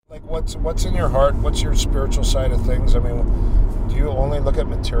Like, what's in your heart? What's your spiritual side of things? I mean, do you only look at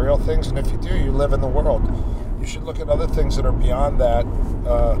material things? And if you do, you live in the world. You should look at other things that are beyond that.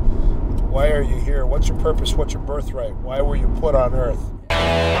 Why are you here? What's your purpose? What's your birthright? Why were you put on earth?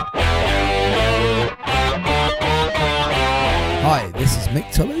 Hi, this is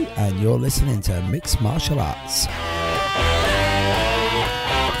Mick Tully, and you're listening to Mixed Martial Arts.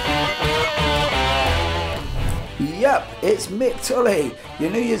 Yep, it's Mick Tully.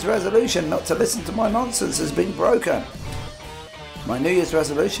 Your New Year's resolution not to listen to my nonsense has been broken. My New Year's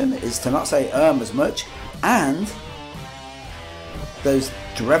resolution is to not say as much, and those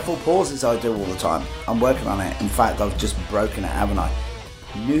dreadful pauses I do all the time. I'm working on it. In fact, I've just broken it, haven't I?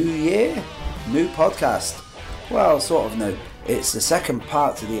 New year, new podcast. Well, sort of new. It's the second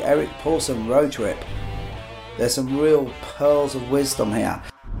part to the Eric Paulson road trip. There's some real pearls of wisdom here.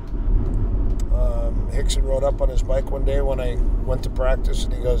 Hickson rode up on his bike one day when I went to practice,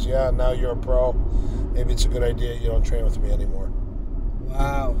 and he goes, "Yeah, now you're a pro. Maybe it's a good idea you don't train with me anymore."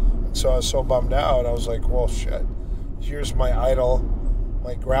 Wow. And so I was so bummed out. I was like, well, shit. Here's my idol,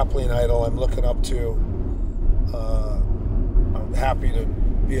 my grappling idol I'm looking up to. I'm happy to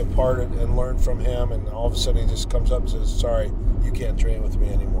be a part of and learn from him, and all of a sudden he just comes up and says, "Sorry, you can't train with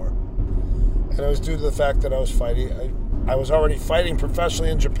me anymore." And it was due to the fact that I was fighting. I was already fighting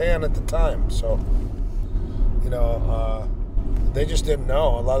professionally in Japan at the time, so they just didn't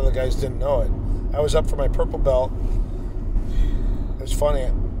know. A lot of the guys didn't know it. I was up for my purple belt. It was funny,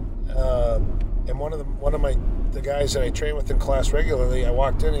 and one of the guys that I train with in class regularly, I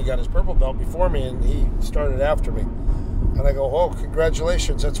walked in and he got his purple belt before me, and he started after me. And I go, "Oh,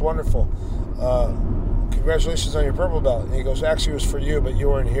 congratulations, that's wonderful. Congratulations on your purple belt." And he goes, "Actually, it was for you, but you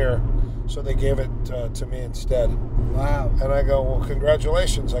weren't here, so they gave it to me instead." Wow. And I go, "Well,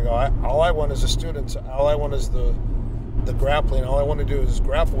 congratulations." I go, all I want is a student. All I want is the grappling. All I want to do is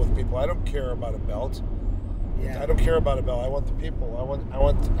grapple with people. I don't care about a belt. Yeah. I don't care about a belt. I want the people.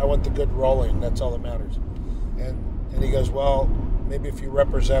 I want the good rolling. That's all that matters. And he goes, "Well, maybe if you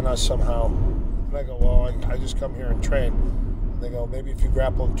represent us somehow." And I go, "Well, I just come here and train." And they go, "Maybe if you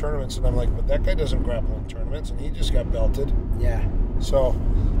grapple in tournaments." And I'm like, "But that guy doesn't grapple in tournaments, and he just got belted." Yeah. So,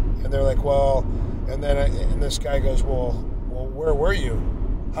 and they're like, "Well," and then and this guy goes, well, where were you?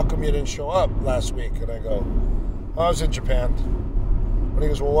 How come you didn't show up last week?" And I go, "I was in Japan." And he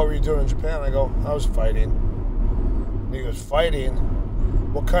goes, "Well, what were you doing in Japan?" I go, "I was fighting." And he goes, "Fighting?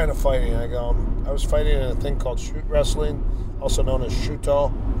 What kind of fighting?" I go, "I was fighting in a thing called shoot wrestling, also known as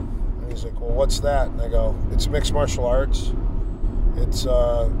Shuto." And he's like, "Well, what's that?" And I go, "It's mixed martial arts. It's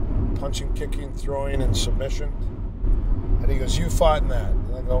punching, kicking, throwing, and submission." And he goes, "You fought in that?"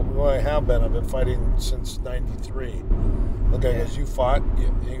 And I go, "Well, I have been. I've been fighting since '93. The guy goes, "You fought?"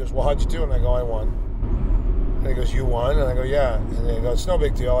 And he goes, "Well, how'd you do?" And I go, "I won." And he goes, "You won?" And I go, "Yeah." And he goes, "It's no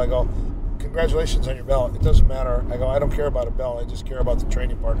big deal." I go, "Congratulations on your belt. It doesn't matter." I go, "I don't care about a belt. I just care about the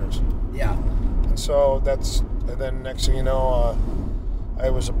training partners." Yeah. And so and then next thing you know, I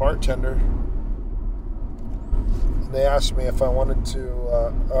was a bartender. And they asked me if I wanted to,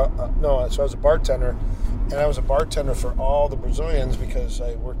 so I was a bartender. And I was a bartender for all the Brazilians because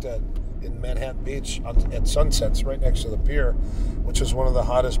I worked in Manhattan Beach at Sunsets, right next to the pier, which was one of the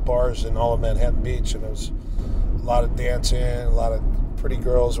hottest bars in all of Manhattan Beach. And there was a lot of dancing, a lot of pretty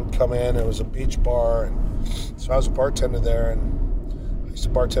girls would come in. It was a beach bar. And so I was a bartender there, and I used to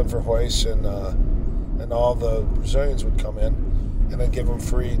bartend for Hoist, and all the Brazilians would come in, and I'd give them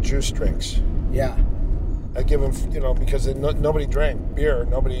free juice drinks. Yeah. I'd give them, because nobody drank beer.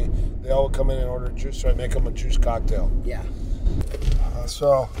 They all would come in and order juice, so I'd make them a juice cocktail. Yeah.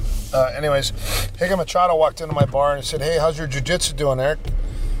 Anyways, Higa Machado walked into my bar and he said, "Hey, how's your jiu-jitsu doing, Eric?"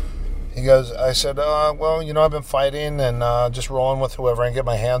 I said, "Well, I've been fighting and just rolling with whoever I can get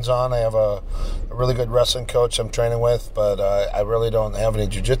my hands on. I have a really good wrestling coach I'm training with, but I really don't have any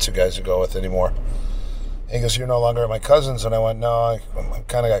jiu-jitsu guys to go with anymore." He goes, "You're no longer at my cousin's?" And I went, "No, I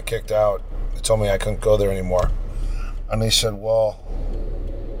kind of got kicked out. They told me I couldn't go there anymore." And he said, "Well,"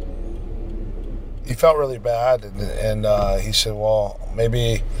 he felt really bad, and he said, "Well,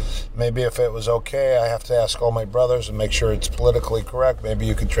 maybe if it was okay, I have to ask all my brothers and make sure it's politically correct. Maybe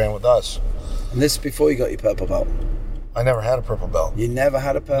you could train with us." And this is before you got your purple belt? I never had a purple belt. You never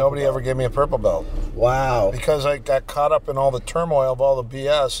had a purple belt? Nobody ever gave me a purple belt. Wow. Because I got caught up in all the turmoil of all the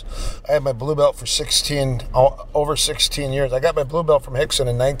BS. I had my blue belt for over 16 years. I got my blue belt from Hickson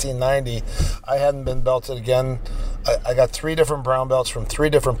in 1990. I hadn't been belted again. I got 3 different brown belts from 3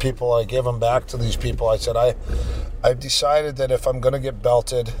 different people. I gave them back to these people. I said, I've decided that if I'm going to get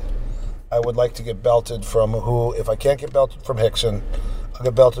belted, I would like to get belted from if I can't get belted from Hickson, I'll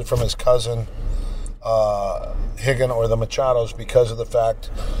get belted from his cousin. Higgin or the Machados because of the fact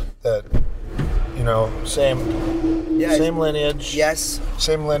that, same lineage. Yes.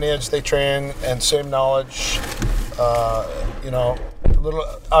 Same lineage, they train, and same knowledge.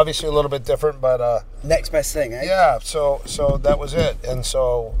 Obviously a little bit different, but next best thing, eh? yeah. So that was it, and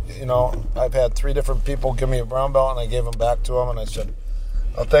so I've had 3 different people give me a brown belt, and I gave them back to them, and I said,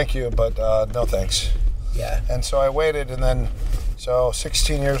 "Oh, thank you, but no thanks." Yeah. And so I waited, and then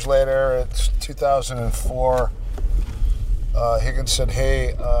 16 years later, it's 2004. Higgins said,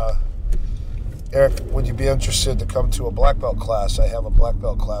 "Hey, Eric, would you be interested to come to a black belt class? I have a black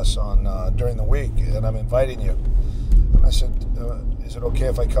belt class on during the week, and I'm inviting you." And I said, "Is it okay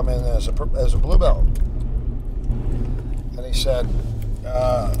if I come in as a blue belt?" And he said,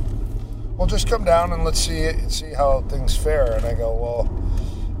 "Well, just come down and let's see how things fare." And I go, "Well,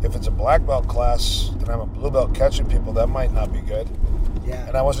 if it's a black belt class and I'm a blue belt catching people, that might not be good." Yeah.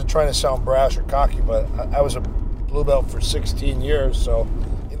 And I wasn't trying to sound brash or cocky, but I was a blue belt for 16 years, so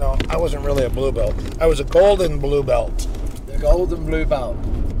I wasn't really a blue belt. I was a golden blue belt. The golden blue belt.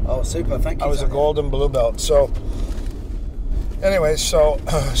 Oh, super! Thank you. I was a golden blue belt. So, anyway, so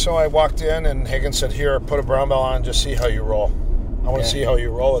I walked in, and Higgins said, "Here, put a brown belt on, and just see how you roll. I want to see how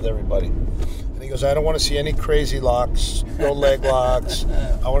you roll with everybody." And he goes, "I don't want to see any crazy locks, no leg locks.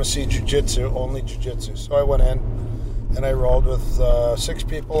 I want to see jiu-jitsu, only jiu-jitsu." So I went in, and I rolled with 6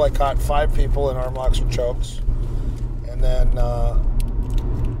 people. I caught 5 people in arm locks or chokes, and then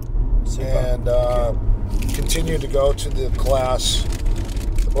continued to go to the class,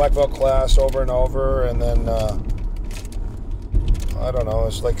 the black belt class, over and over, and then I don't know, it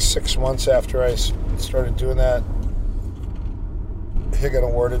was like 6 months after I started doing that, Higgin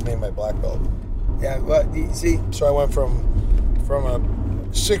awarded me my black belt. Yeah, well, you see. So I went from a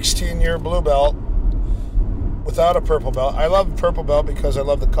 16-year blue belt without a purple belt. I love purple belt because I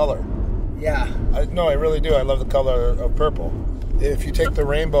love the color. Yeah. I really do. I love the color of purple. If you take the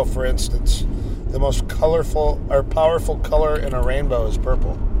rainbow, for instance, the most colorful or powerful color in a rainbow is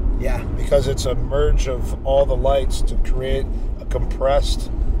purple. Yeah. Because it's a merge of all the lights to create a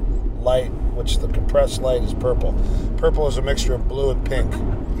compressed light, which the compressed light is purple. Purple is a mixture of blue and pink.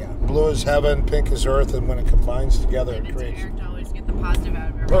 Yeah. Blue is heaven, pink is earth, and when it combines together, it creates Eric to always get the positive out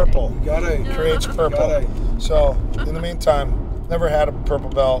of everything. purple. You gotta. Creates purple. Gotta. So, in the meantime, never had a purple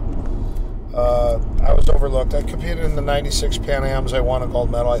belt. I was overlooked. I competed in the 96 Pan Ams. I won a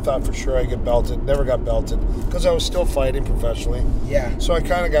gold medal. I thought for sure I'd get belted. Never got belted because I was still fighting professionally. Yeah. So I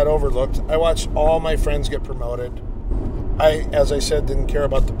kind of got overlooked. I watched all my friends get promoted. I, as I said, didn't care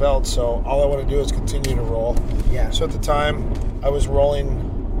about the belt, so all I want to do is continue to roll. Yeah. So at the time, I was rolling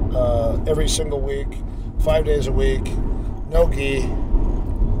every single week, 5 days a week, no gi,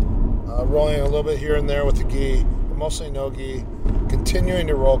 rolling a little bit here and there with the gi, but mostly no gi, continuing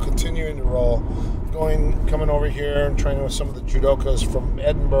to roll, coming over here and training with some of the judokas from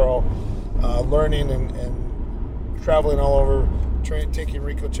Edinburgh, learning and traveling all over, taking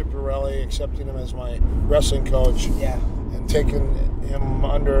Rico Ciparelli, accepting him as my wrestling coach, and taking him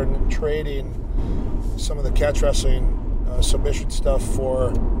under and trading some of the catch wrestling submission stuff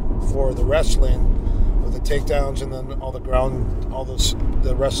for the wrestling with the takedowns and then all the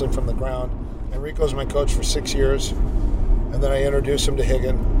the wrestling from the ground. And Rico's my coach for 6 years, and then I introduced him to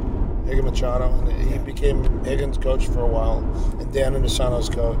Higgin Machado, and he became Higgins' coach for a while, and Dan Inosanto's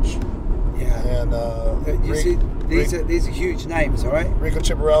coach. Yeah. And these are huge names, all right? Rico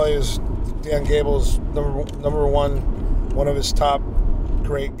Ciparelli is Dan Gable's number one of his top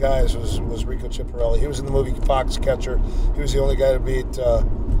great guys was Rico Ciparelli. He was in the movie Foxcatcher. He was the only guy to beat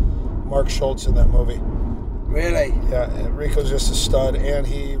Mark Schultz in that movie. Really? Yeah, and Rico's just a stud, and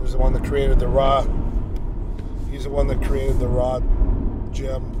he was the one that created the Raw. He's the one that created the Raw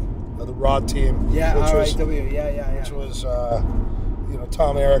gym, the Raw team. Yeah, which RAW. Which was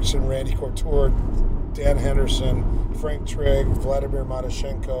Tom Erickson, Randy Couture, Dan Henderson, Frank Trigg, Vladimir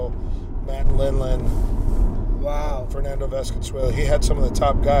Matyshenko, Matt Lindland. Wow. Fernando Vasconcelos. He had some of the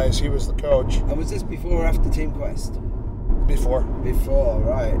top guys. He was the coach. And was this before or after Team Quest? Before. Before,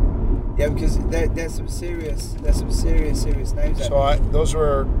 right. Yeah, because there's some serious names. So I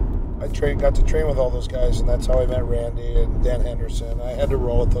got to train with all those guys, and that's how I met Randy and Dan Henderson. I had to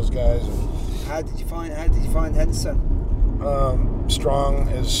roll with those guys. How did you find Henderson? Strong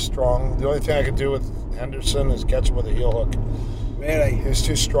is strong. The only thing I could do with Henderson is catch him with a heel hook. Really? He was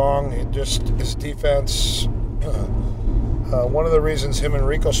too strong. His defense. One of the reasons him and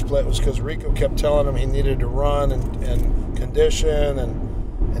Rico split was because Rico kept telling him he needed to run and condition,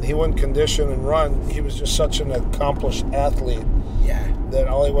 and he wouldn't condition and run. He was just such an accomplished athlete that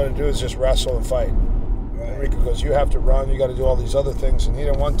all he wanted to do is just wrestle and fight. Right. And Rico goes, "You have to run. You got to do all these other things," and he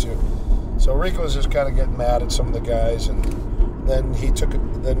didn't want to. So Rico was just kind of getting mad at some of the guys, and then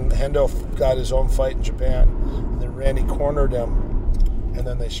then Hendo got his own fight in Japan, and then Randy cornered him, and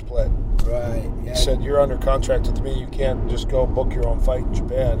then they split. Right. Yeah. He said, "You're under contract with me. You can't just go book your own fight in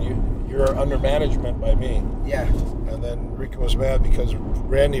Japan. You're under management by me." Yeah. And then Rico was mad because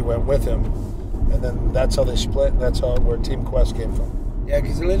Randy went with him, and then that's how they split, and that's where Team Quest came from. Yeah,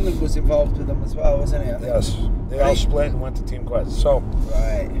 because Lyndon was involved with them as well, wasn't he? I think. Yes, they all split and went to Team Quest. So,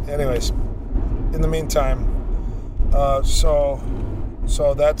 right. anyways, in the meantime, so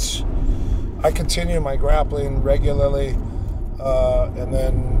that's, I continue my grappling regularly, and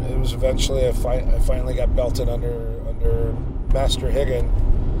then it was eventually I finally got belted under Master Higgin.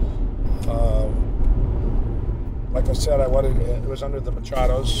 Like I said, it was under the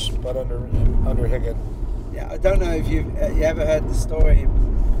Machados, but under Higgin. Yeah, I don't know if you ever heard the story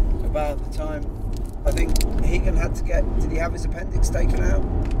about the time. I think Higgin did he have his appendix taken out?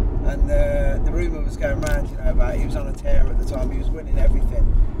 And the rumour was going around, about he was on a tear at the time. He was winning everything,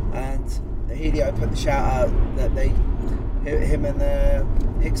 and Helio put the shout out that him and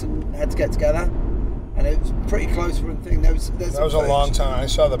Hickson had to get together, and it was a pretty close run thing. That was a long time. I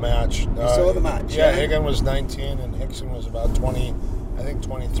saw the match. You saw the match? Yeah, Higgin was 19 and Hickson was about 20, I think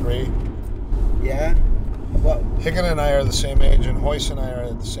 23. Yeah. What? Higgin and I are the same age, and Hoyce and I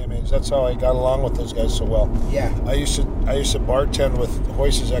are the same age. That's how I got along with those guys so well. Yeah. I used to bartend with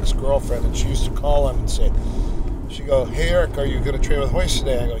Hoyce's ex-girlfriend, and she used to call him and say, she'd go, "Hey Eric, are you going to train with Hoyce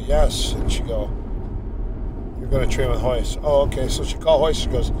today?" I go, "Yes." And she'd go, "You're going to train with Hoyce?" "Oh, okay." So she called Hoyce. She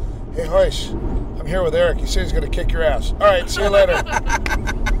goes, "Hey Hoyce, I'm here with Eric. He said he's going to kick your ass. All right, see you later."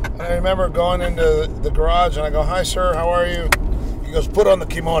 And I remember going into the garage, and I go, "Hi sir, how are you?" He goes, "Put on the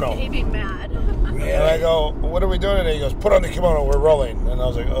kimono." He'd be mad. Really? And I go, "What are we doing today?" He goes, "Put on the kimono, we're rolling." And I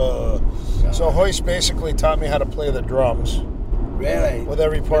was like, ugh. So Hoyce basically taught me how to play the drums. Really? With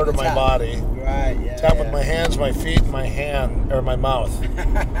every part of my body. Right, yeah. Tap with my hands, my feet, and my mouth.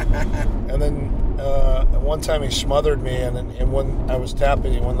 And then one time he smothered me, and when I was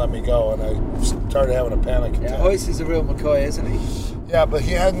tapping, he wouldn't let me go, and I started having a panic attack. Yeah, Hoyce is a real McCoy, isn't he? Yeah, but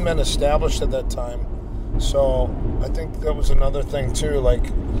he hadn't been established at that time. So I think that was another thing too. Like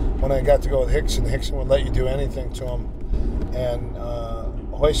when I got to go with Hickson would let you do anything to him, and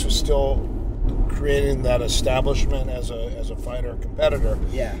Hoyce was still creating that establishment as a fighter, competitor.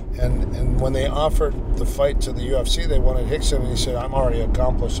 Yeah. And when they offered the fight to the UFC, they wanted Hickson, and he said, "I'm already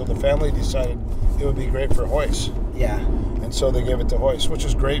accomplished." So the family decided it would be great for Hoyce. Yeah. And so they gave it to Hoyce, which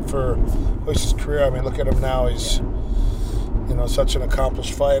is great for Hoyce's career. I mean, look at him now. He's such an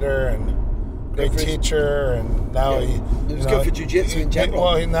accomplished fighter and great teacher, and now it was good for jiu-jitsu in general.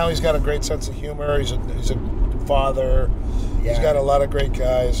 Well, now he's got a great sense of humor. He's a father. Yeah. He's got a lot of great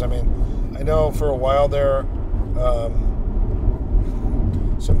guys. I mean, I know for a while there,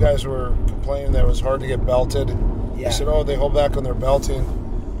 some guys were complaining that it was hard to get belted. Yeah. They said, "Oh, they hold back on their belting,"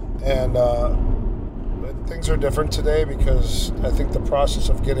 and but things are different today because I think the process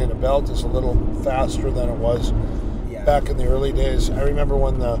of getting a belt is a little faster than it was back in the early days. I remember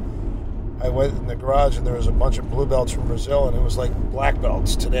when I went in the garage and there was a bunch of blue belts from Brazil, and it was like black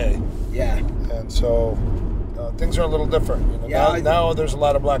belts today. Yeah. And so things are a little different. Now there's a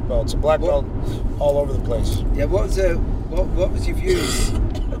lot of black belts. Belt all over the place. Yeah. What was your views?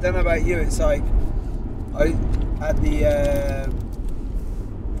 I don't know about you. It's like I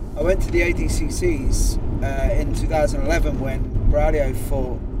went to the ADCCs in 2011 when Braulio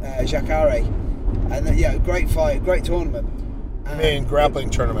fought Jacare, and great fight, great tournament. I mean, grappling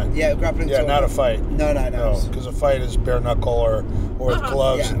tournament. Yeah, grappling tournament. Yeah, not a fight. No. Because a fight is bare knuckle or with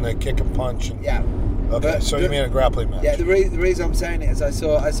gloves and they kick and punch. And, yeah. Okay, so you mean a grappling match? Yeah, the reason I'm saying it is I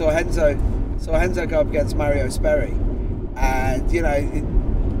saw Henzo go up against Mario Sperry, and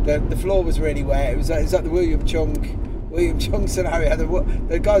the floor was really wet. It was like the William Chung scenario.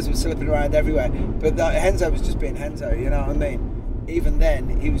 The guys were slipping around everywhere, but Henzo was just being Henzo. You know what I mean? Even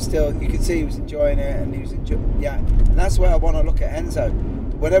then, he was still. You could see he was enjoying it, and he was enjoying. Yeah, and that's why I want to look at Henzo.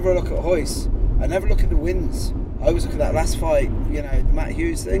 Whenever I look at Hoyce, I never look at the wins. I always look at that last fight, the Matt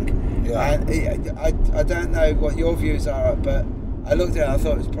Hughes thing. Yeah. And I don't know what your views are, but I looked at it and I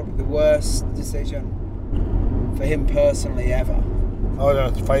thought it was probably the worst decision for him personally ever. Oh,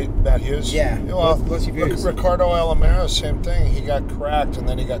 to fight Matt Hughes? Yeah. Well, what's your views? Ricardo Alamero, same thing. He got cracked and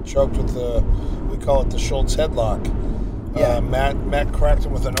then he got choked with we call it the Schultz headlock. Yeah. Matt cracked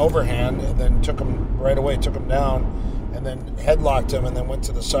him with an overhand and then took him down. And then headlocked him, and then went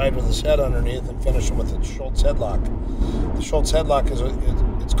to the side with his head underneath and finished him with a Schultz headlock. The Schultz headlock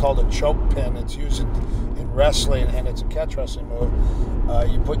it's called a choke pin. It's used in wrestling, and it's a catch wrestling move.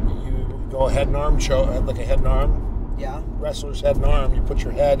 You go a head and arm choke, like a head and arm, Yeah. wrestler's head and arm. You put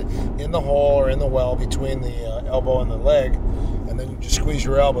your head in the hole or in the well between the elbow and the leg, and then you just squeeze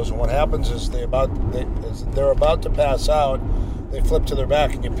your elbows. And what happens is they're about to pass out, they flip to their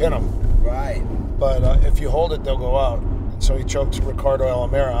back and you pin them. Right. But if you hold it, they'll go out. And so he choked Ricardo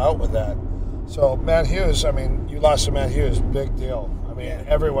Alamera out with that. So Matt Hughes, I mean, you lost to Matt Hughes, big deal. I mean,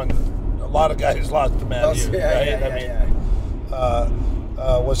 a lot of guys lost to Matt Hughes, right?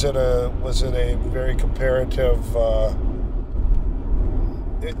 Was it a very comparative?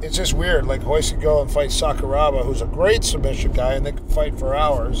 It's just weird. Like Hoist could go and fight Sakuraba, who's a great submission guy, and they could fight for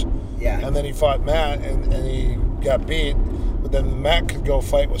hours. Yeah. And then he fought Matt, and he got beat. But then Matt could go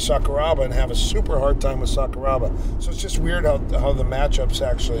fight with Sakuraba and have a super hard time with Sakuraba. So it's just weird how the matchups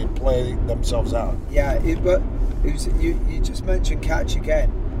actually play themselves out. Yeah, you just mentioned catch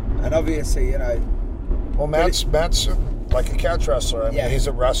again, and obviously, you know. Well, Matt's like a catch wrestler. I mean, he's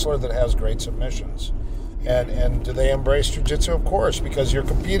a wrestler that has great submissions. And do they embrace jiu-jitsu? Of course, because you're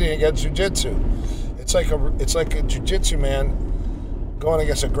competing against jiu-jitsu. It's like a jiu-jitsu man going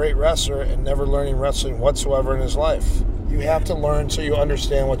against a great wrestler and never learning wrestling whatsoever in his life. You have to learn so you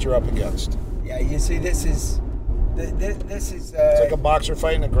understand what you're up against. Yeah, you see, this is. It's like a boxer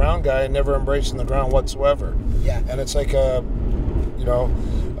fighting a ground guy and never embracing the ground whatsoever. Yeah. And it's like a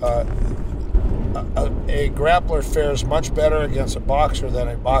grappler fares much better against a boxer than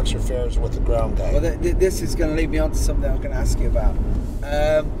a boxer fares with a ground guy. Well, this is going to lead me on to something I'm going to ask you about.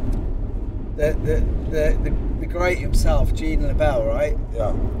 The great himself, Gene LeBell, right?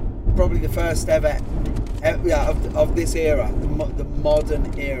 Yeah. Probably the first ever of this era, the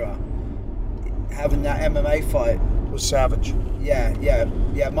modern era, having that MMA fight. Was Savage. Yeah,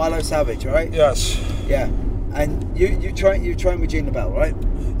 Milo Savage, right? Yes. Yeah. And you train with Gene LeBell, right?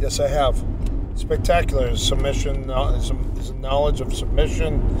 Yes, I have. Spectacular. His submission, his knowledge of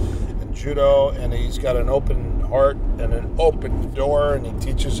submission and judo, and he's got an open heart and an open door, and he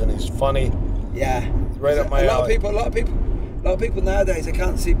teaches, and he's funny. Yeah. Right up my alley. A lot of people nowadays, they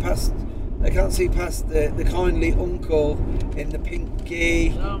can't see past the kindly uncle in the pink gi,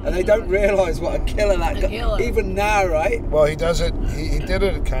 and they don't realise what a killer that guy. Even now, right? Well, he does it. He did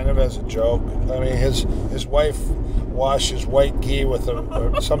it kind of as a joke. I mean, his wife washed his white gi with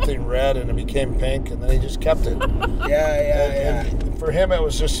something red, and it became pink, and then he just kept it. Yeah. And for him, it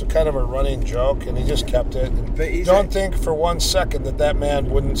was just kind of a running joke, and he just kept it. And don't think for 1 second that man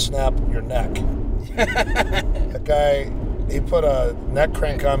wouldn't snap your neck. That guy. He put a neck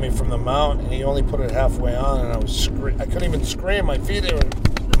crank on me from the mount, and he only put it halfway on, and I couldn't even scream. My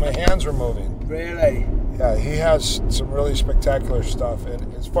hands were moving. Really? Yeah, he has some really spectacular stuff.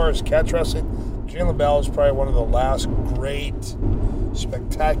 And as far as catch wrestling, Gene LeBell is probably one of the last great,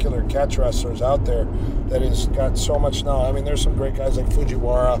 spectacular catch wrestlers out there that has got so much knowledge. I mean, there's some great guys like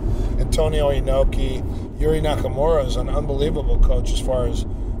Fujiwara, Antonio Inoki, Yuri Nakamura is an unbelievable coach as far as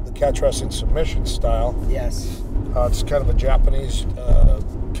the catch wrestling submission style. Yes. It's kind of a Japanese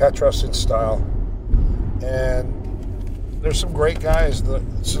catch wrestling style. And there's some great guys.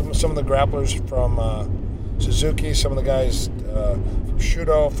 Some of the grapplers from Suzuki, some of the guys from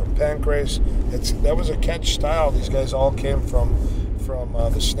Shudo, from Pancrase. That was a catch style. These guys all came from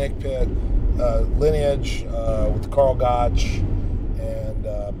the Snake Pit lineage with Carl Gotch and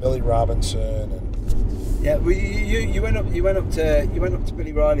Billy Robinson. And yeah, well, you went up to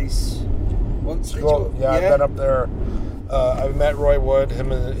Billy Riley's once. Well, yeah, I've been up there. I met Roy Wood.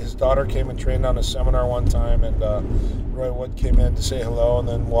 Him and his daughter came and trained on a seminar one time, and Roy Wood came in to say hello and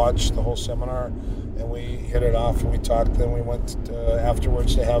then watched the whole seminar, and we hit it off and we talked. Then we went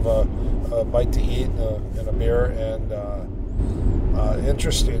afterwards to have a bite to eat and a beer, and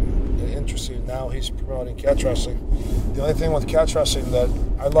interesting. Now he's promoting catch wrestling. The only thing with catch wrestling that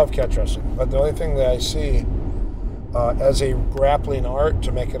I love catch wrestling, but the only thing that I see as a grappling art,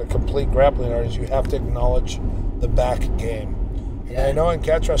 to make it a complete grappling art, is you have to acknowledge the back game. And I know in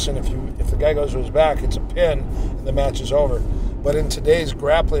catch wrestling, if the guy goes to his back, it's a pin and the match is over. But in today's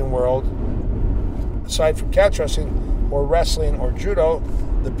grappling world, aside from catch wrestling or wrestling or judo,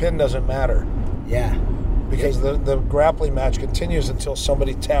 the pin doesn't matter. Yeah. Because the grappling match continues until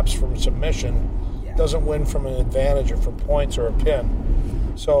somebody taps from submission, doesn't win from an advantage or from points or a pin.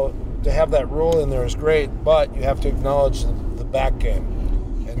 So to have that rule in there is great, but you have to acknowledge the back game.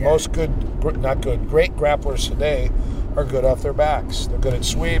 And most great grapplers today are good off their backs. They're good at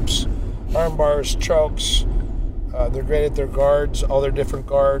sweeps, arm bars, chokes. They're great at their guards, all their different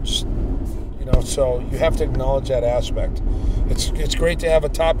guards. So you have to acknowledge that aspect. It's great to have a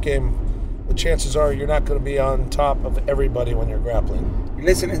top game, but chances are you're not going to be on top of everybody when you're grappling. You're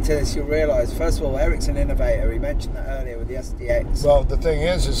listening to this, you'll realise, first of all, Eric's an innovator. He mentioned that earlier with the SDX. Well, the thing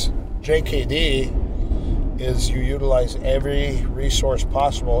is JKD is you utilize every resource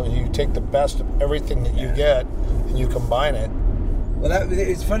possible, and you take the best of everything that you get, and you combine it. Well,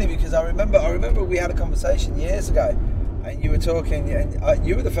 it's funny because I remember we had a conversation years ago, and you were talking, and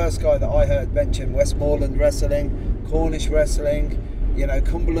you were the first guy that I heard mention Westmoreland wrestling, Cornish wrestling,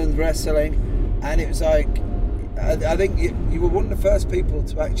 Cumberland wrestling, and it was like, I think you were one of the first people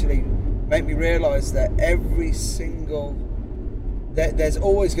to actually make me realise that there's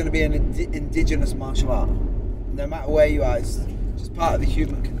always going to be an indigenous martial art, no matter where you are. It's just part of the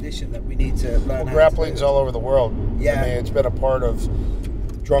human condition that we need to learn. Well, grappling's all over the world. Yeah. I mean, it's been a part of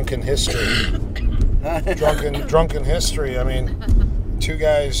drunken history. drunken history. I mean, two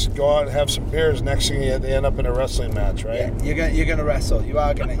guys go out and have some beers. Next thing they end up in a wrestling match, right? Yeah, you're gonna wrestle. You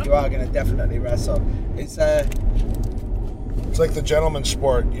are gonna definitely wrestle. It's like the gentleman's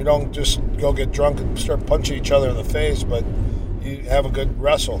sport. You don't just go get drunk and start punching each other in the face, but you have a good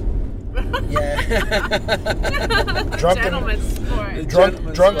wrestle. Yeah. Gentleman's sport.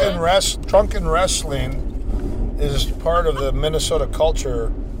 Drunken wrestling is part of the Minnesota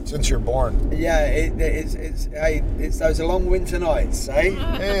culture since you're born. Yeah, it's those long winter nighs, eh?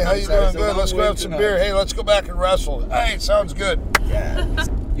 Hey, how you doing? Good. Let's go have some beer. Hey, let's go back and wrestle. Hey, sounds good. Yeah.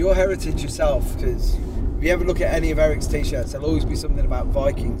 Your heritage yourself, because if you ever look at any of Eric's t-shirts, there'll always be something about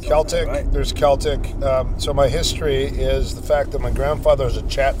Vikings. Celtic, there, right? There's Celtic. So my history is the fact that my grandfather was a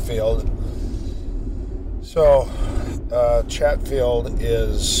Chatfield. So Chatfield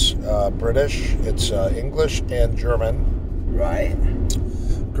is British, it's English and German. Right.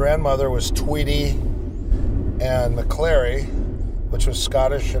 Grandmother was Tweedy and McClary, which was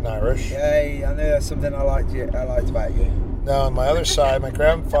Scottish and Irish. Yeah, I knew that's something I liked about you. Now on my other side, my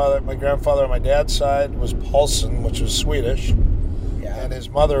grandfather on my dad's side was Paulson, which was Swedish. Yeah. And his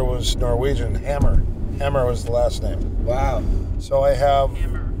mother was Norwegian, Hammer. Hammer was the last name. Wow. So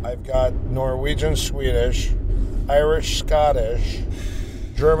I've got Norwegian, Swedish, Irish, Scottish,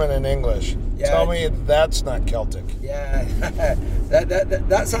 German, and English. Yeah. Tell me that's not Celtic. Yeah.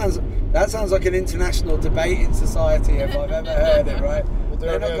 that sounds like an international debating society if I've ever heard it, right? Well,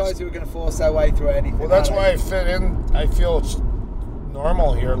 they're not guys who are going to force their way through anything. Well, that's why I fit in. I feel it's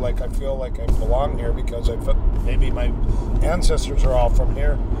normal here. Like I feel like I belong here because maybe my ancestors are all from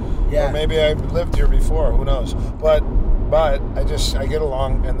here. Yeah. Or maybe I've lived here before. Who knows? But I get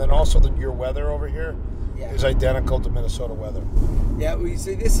along. And then also your weather over here is identical to Minnesota weather. Yeah. Well, you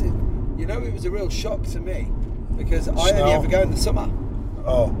see, it was a real shock to me because I only ever go in the summer.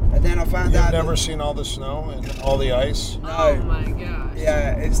 Oh. And then I found out. You've never seen all the snow and all the ice? No. Oh my gosh.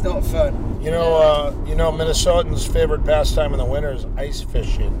 Yeah, it's not fun. You know, Minnesotans' favorite pastime in the winter is ice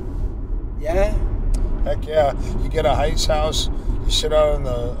fishing. Yeah. Heck yeah! You get a ice house. You sit out on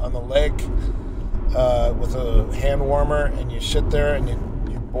the lake with a hand warmer, and you sit there and you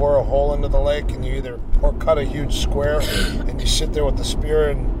bore a hole into the lake, and you either cut a huge square, and you sit there with the spear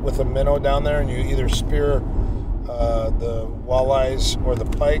and with a minnow down there, and you either spear the walleyes or the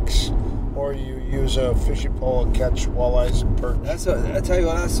pikes, or you use a fishing pole and catch walleyes and perch. I tell you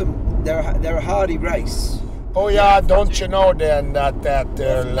what, they're a hardy race. Oh yeah, don't you know then that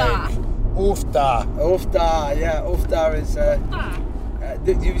lake? Ufta. Ufta is.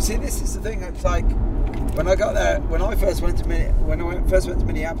 You see, this is the thing. It's like when I got there, when I first went to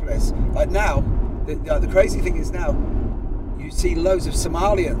Minneapolis. Like now, the crazy thing is now, you see loads of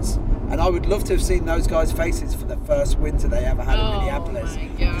Somalians, and I would love to have seen those guys' faces for the first winter they ever had in Minneapolis.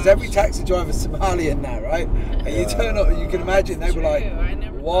 Because every taxi driver's Somalian now, right? And you turn up, and you can imagine they were like,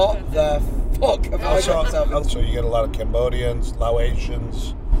 "What the fuck have I got myself into?" Also, you get a lot of Cambodians,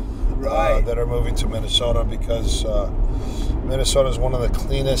 Laotians. Right. That are moving to Minnesota because Minnesota is one of the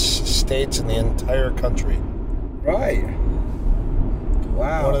cleanest states in the entire country. Right.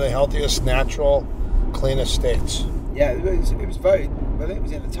 Wow. One of the healthiest, natural, cleanest states. Yeah, it was voted. I think it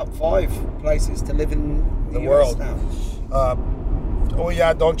was in the top 5 places to live in the world now. Oh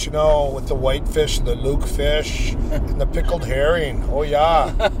yeah, don't you know, with the whitefish, the luke fish, and the pickled herring. Oh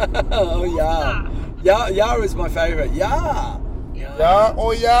yeah. Oh yeah. Yeah is my favorite. Yeah. Yeah,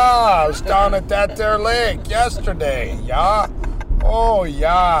 oh yeah, I was down at that there lake yesterday. Yeah, oh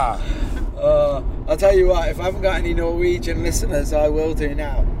yeah. I'll tell you what, if I haven't got any Norwegian listeners, I will do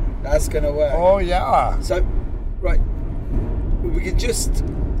now. That's gonna work. Oh yeah. So, right, we can just.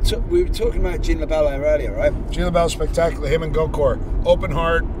 We were talking about Gene LaBelle earlier, right? Gene LaBelle's spectacular. Him and Gokor, open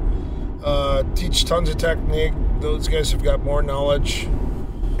heart, teach tons of technique. Those guys have got more knowledge.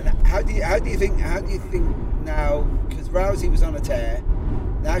 And how do you think now? Rousey was on a tear,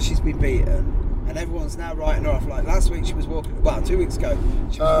 now she's been beaten, and everyone's now writing her off. Like last week she was walking, 2 weeks ago,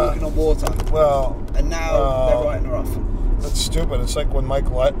 she was walking on water. Well, and now they're writing her off. That's stupid. It's like when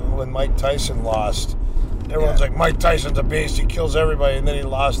Mike Tyson lost, Everyone's like, Mike Tyson's a beast. He kills everybody, and then he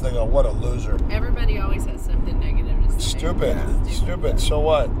lost. And they go, what a loser. Everybody always has something negative to say. Stupid. So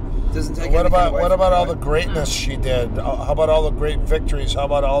what? Doesn't take What anything about away what from about it, all right? the greatness she did? How about all the great victories? How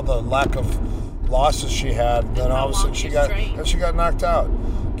about all the lack of losses she had? And then how all of a sudden long she you got trained. and she got knocked out.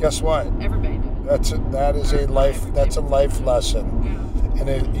 Guess what? Everybody does. That is a life lesson. Yeah. And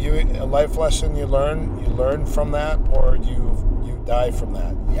a life lesson you learn from that, or you die from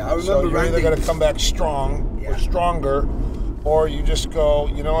that. Yeah, I remember So you're either Randy- going to come back strong Yeah. or stronger, or you just go,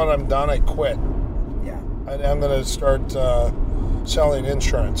 you know what, I'm done, I quit. Yeah. I'm going to start selling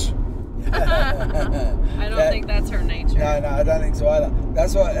insurance. I don't think that's her nature. No, I don't think so either.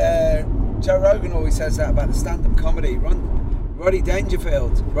 That's what Joe Rogan always says that about the stand-up comedy. Rodney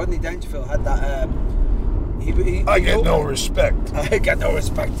Dangerfield had that. I get no respect. I get no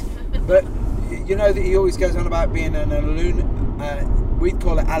respect. But you know that he always goes on about being an aluminum. We'd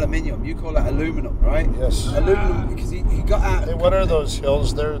call it aluminium. You call it aluminum, right? Yes. Aluminum because he got out. Hey, what are those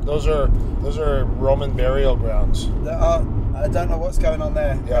hills? Those are Roman burial grounds. I don't know what's going on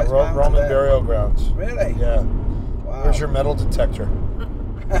there. Yeah, Those mountains Roman there. burial grounds. Really? Yeah. Wow. Where's your metal detector?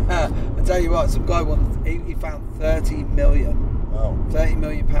 I tell you what, some guy he found 30 million. Wow. 30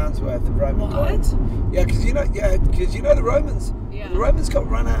 million pounds worth of Roman What? coins. Yeah, because you know the Romans. Yeah. The Romans got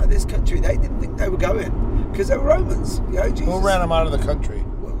run out of this country. They didn't think they were going because they were Romans. You know, Jesus. Who ran them out of the country?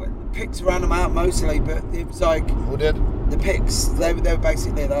 Well, the Picts ran them out mostly, but it was like Who did? the Picts. They were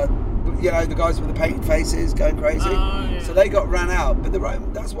basically the guys with the painted faces going crazy. Oh, yeah. So they got ran out. But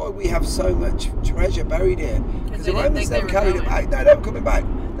that's why we have so much treasure buried here. Because they the didn't Romans think they never were carried it going. back. No, they were coming back.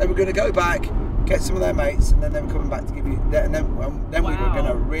 They were going to go back, get some of their mates, and then they were coming back to give you. And then we were Wow. going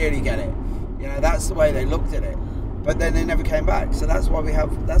to really get it. You know, that's the way they looked at it. But then they never came back. So that's why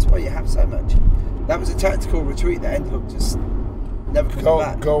that's why you have so much. That was a tactical retreat that ended up just never coming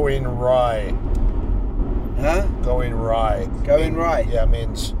back. Going wry. Huh? Going wry. Going right. Yeah, it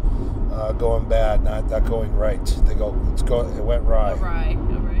means going bad, not going right. They go. It went wry. Awry.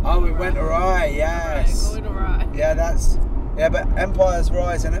 Oh, it went awry. Yes. Going awry. Yeah, but empires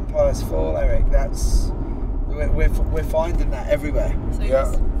rise and empires fall, Eric. We're finding that everywhere. So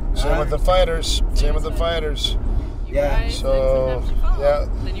Yeah. Same with the fighters. Same with the Yes. fighters. You Yeah, rise, so, then sometimes you fall, yeah.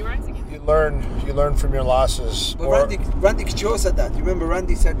 Then you rise again. You learn from your losses. Well, Randy Couture said that. Do you remember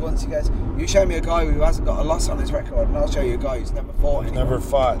Randy said once, he goes, you show me a guy who hasn't got a loss on his record and I'll show you a guy who's never fought anyone. Never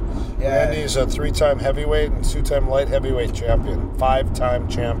fought. Yeah. Randy's a 3-time heavyweight and 2-time light heavyweight champion. 5-time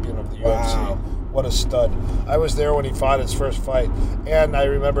champion of the UFC. Wow. What a stud. I was there when he fought his first fight. And I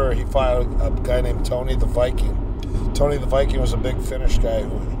remember he fought a guy named Tony the Viking. Tony the Viking was a big Finnish guy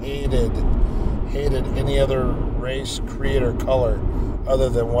who hated any other race, creed, or color other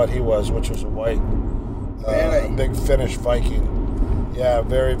than what he was, which was a white. Really? A big Finnish Viking. Yeah,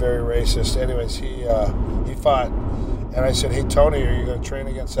 very, very racist. Anyways, he fought. And I said, hey, Tony, are you going to train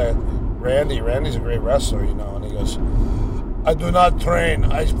against that Randy? Randy's a great wrestler, you know. And he goes, I do not train.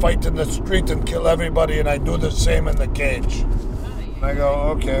 I fight in the street and kill everybody, and I do the same in the cage. And I go,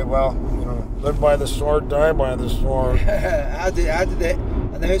 okay, well, live by the sword, die by the sword. How did it?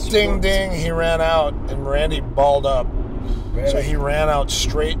 And there's Ding, ding, he ran out, and Randy balled up. Really? So he ran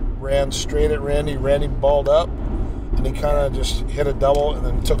straight at Randy. Randy balled up, and he kind of just hit a double and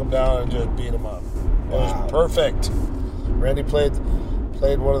then took him down and just beat him up. It Wow. was perfect. Randy played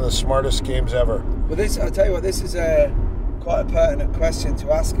one of the smartest games ever. Well, I'll tell you what, this is quite a pertinent question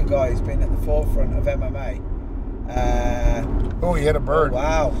to ask a guy who's been at the forefront of MMA. Oh, he hit a bird.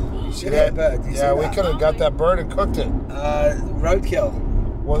 Wow. You should hit a bird. You Yeah, see we that? could have got that bird and cooked it. Roadkill.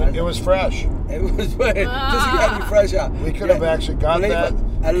 Well, it was fresh. It was weird. Doesn't get any fresher. We could have actually got Believe that. it,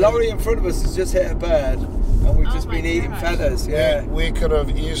 a lorry in front of us has just hit a bird, and we've just my been eating gosh. feathers. Yeah. We could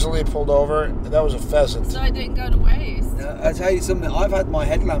have easily pulled over. That was a pheasant. So I didn't go to waste. I tell you something. I've had my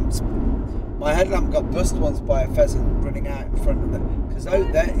headlamps. My headlamp got busted once by a pheasant running out in front of them. Because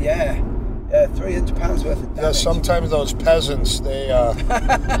 £300 worth of damage. Yeah, sometimes those peasants, they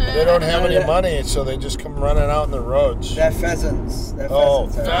don't have any money, so they just come running out in the roads. They're pheasants. They're Oh,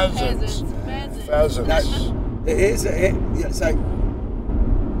 pheasants. Pheasants. It is. So,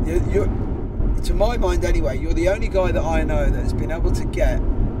 you're, to my mind anyway, you're the only guy that I know that's been able to get,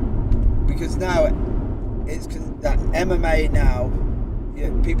 because now that MMA now,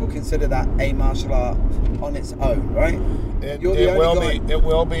 people consider that a martial art on its own, right? It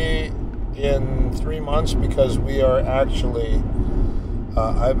will be in 3 months because we are actually.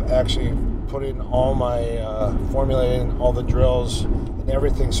 I've actually put in all my formulating all the drills and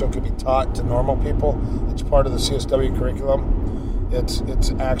everything, so it could be taught to normal people. It's part of the CSW curriculum. It's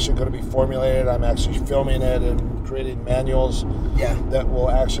actually going to be formulated. I'm actually filming it and creating manuals Yeah. that will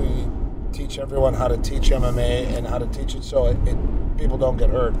actually teach everyone how to teach MMA and how to teach it so people don't get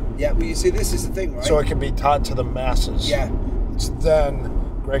hurt. Yeah, well, you see, this is the thing, right? So it can be taught to the masses. Yeah.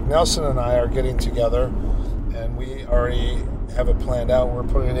 Then Greg Nelson and I are getting together, and we already have it planned out. We're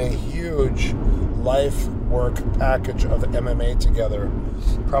putting a huge life work package of MMA together,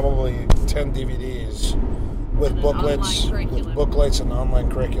 probably 10 DVDs with booklets and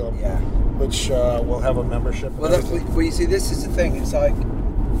online curriculum. Yeah. Which will have a membership. Well, you see, this is the thing. It's like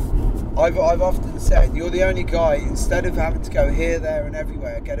I've often said, you're the only guy. Instead of having to go here, there, and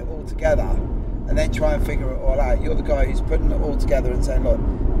everywhere, get it all together, and then try and figure it all out. You're the guy who's putting it all together and saying, look,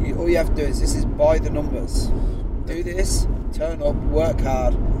 all you have to do is this is by the numbers. Do this, turn up, work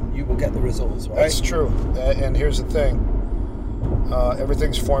hard. You will get the results. Right? That's true. And here's the thing.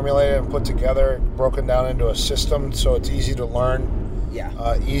 Everything's formulated and put together, broken down into a system, so it's easy to learn.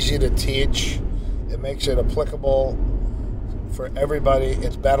 Yeah. Easy to teach. It makes it applicable for everybody.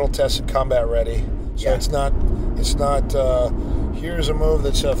 It's battle tested, combat ready. So it's not. Here's a move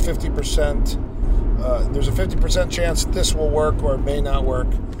that's a 50%. There's a 50% chance this will work or it may not work.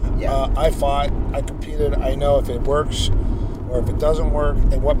 Yeah. I fought. I competed. I know if it works or if it doesn't work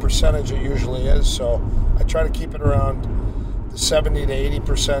and what percentage it usually is. So I try to keep it around the 70 to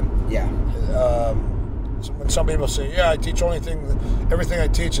 80%. Yeah. So when some people say, I teach everything I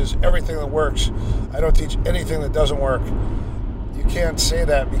teach is everything that works. I don't teach anything that doesn't work. You can't say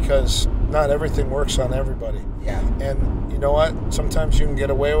that because not everything works on everybody. Yeah. And you know what? Sometimes you can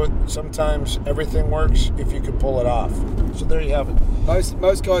get away with it. Sometimes everything works if you can pull it off. So there you have it.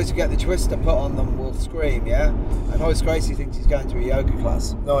 Most guys who get the twister put on them will scream, yeah? And Hoist Gracie thinks he's going to a yoga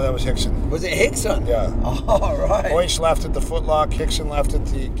class. No, that was Hickson. Was it Hickson? Yeah. Oh, right. Hoist laughed at the footlock. Hickson laughed at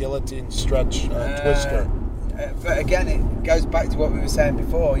the guillotine stretch twister. But again, it goes back to what we were saying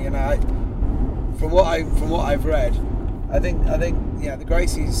before. You know, from what I've read, I think the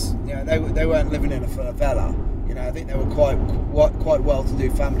Gracies, they weren't living in a favela. You know, I think they were quite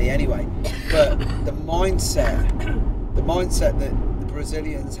well-to-do family anyway. But the mindset that the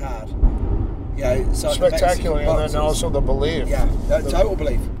Brazilians had, it's like spectacular, and then also the belief. Yeah, total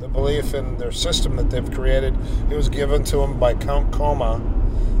belief. The belief in their system that they've created. It was given to them by Count Koma,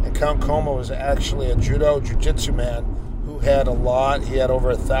 and Count Koma was actually a jiu-jitsu man who had a lot. He had over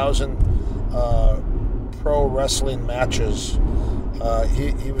 1,000 pro wrestling matches.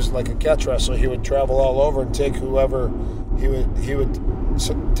 He was like a catch wrestler. He would travel all over and take whoever. He would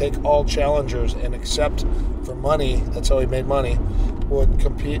take all challengers and accept for money. That's how he made money. Would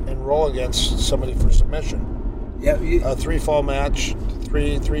compete and roll against somebody for submission. Yeah, a 3-fall match,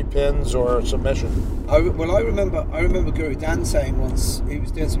 three pins or submission. I remember Guru Dan saying once he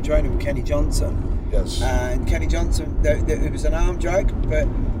was doing some training with Kenny Johnson. Yes. And Kenny Johnson, it was an arm drag, but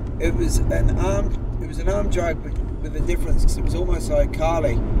it was an arm drag with a difference because it was almost like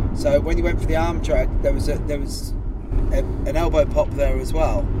Kali. So when you went for the arm drag, there was an elbow pop there as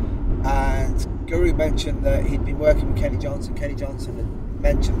well. And Guru mentioned that he'd been working with Kenny Johnson. Kenny Johnson had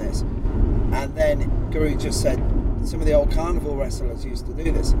mentioned this, and then Guru just said some of the old carnival wrestlers used to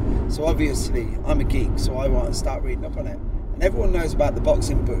do this. So obviously I'm a geek, so I want to start reading up on it. And everyone knows about the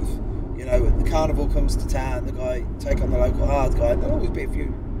boxing booth. You know, the carnival comes to town, the guy take on the local hard guy. There'll always be a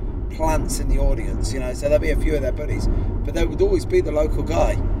few plants in the audience, so there'll be a few of their buddies, but there would always be the local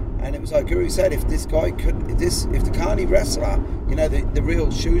guy. And it was like Guru said, if the carny wrestler, the real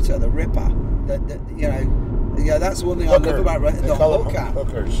shooter, the ripper, that's the one thing Hooker. I love about the hooker.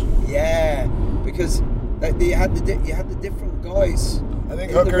 Hookers. Yeah, because you had the different guys. I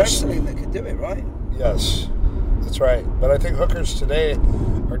think in hookers the wrestling that could do it, right? Yes, that's right. But I think hookers today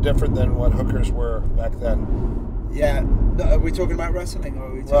are different than what hookers were back then. Yeah. Are we talking about wrestling, or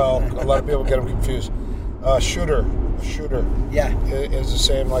are we talking a lot of people get them confused. Shooter. Yeah. Is the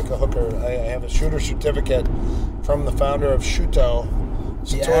same like a hooker. I have a shooter certificate from the founder of Shuto,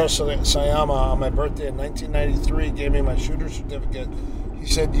 Satoru Sayama, on my birthday in 1993. Gave me my shooter certificate. He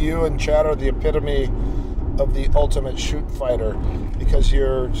said, "You and Chad are the epitome of the ultimate shoot fighter because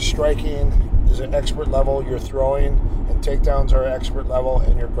your striking is an expert level, your throwing and takedowns are expert level,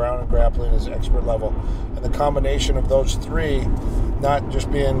 and your ground and grappling is expert level. And the combination of those three, not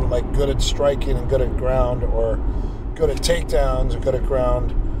just being like good at striking and good at ground, or good at takedowns and good at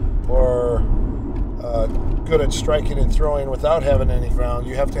ground, or good at striking and throwing without having any ground,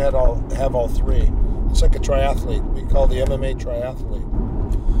 you have to have all three. It's like a triathlete. We call the MMA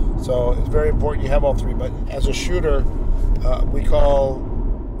triathlete. So it's very important you have all three. But as a shooter, we call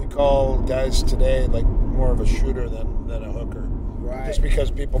guys today like more of a shooter than a hooker. Right. Just because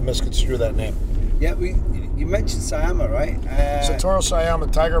people misconstrue that name. Yeah, you mentioned Sayama, right? Satoru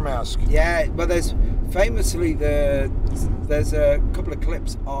Sayama, Tiger Mask. Yeah, but there's famously there's a couple of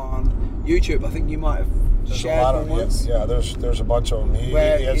clips on YouTube. I think you might have shared one once. Yeah, there's a bunch of them. He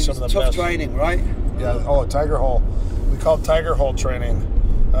had some of the tough best training, right? Yeah. Oh, Tiger Hole. We call it Tiger Hole training.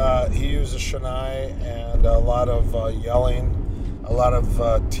 He uses Shinai and a lot of yelling, a lot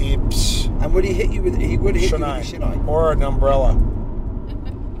of teeps. And would he hit you with? He would hit Shinai, you with a Shinai or an umbrella.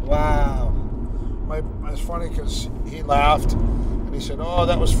 Wow. It's funny because he laughed and he said, "Oh,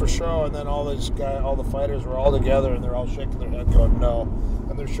 that was for show." And then all the fighters were all together and they're all shaking their head, going, "No."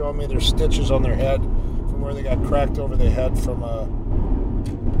 And they're showing me their stitches on their head from where they got cracked over the head from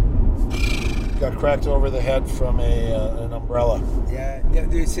an umbrella. Yeah.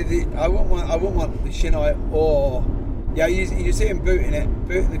 Dude, see, I wouldn't want the Shinai or you see him booting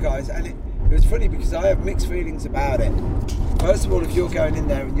the guys, and it was funny because I have mixed feelings about it. First of all, if you're going in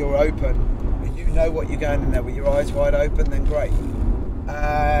there and you're open, and you know what you're going in there with your eyes wide open, then great.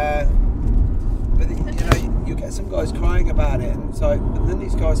 But you get some guys crying about it, and but then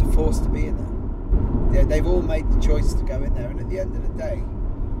these guys are forced to be in there. Yeah, they've all made the choice to go in there, and at the end of the day,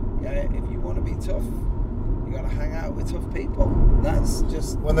 if you want to be tough, you got to hang out with tough people. That's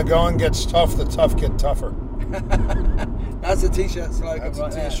just when the going gets tough, the tough get tougher. That's a t-shirt slogan. That's a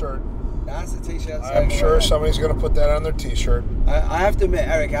t-shirt. That's a t-shirt slogan. I'm sure somebody's going to put that on their t-shirt. I have to admit,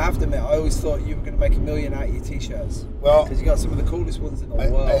 Eric, I always thought you were going to make $1 million out of your t-shirts. Well, because you got some of the coolest ones in the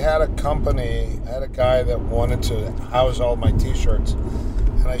world. I had a guy that wanted to house all my t-shirts.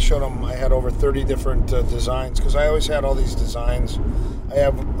 And I showed him, I had over 30 different designs, because I always had all these designs. I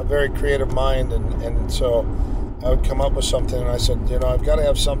have a very creative mind, and so I would come up with something, and I said, I've got to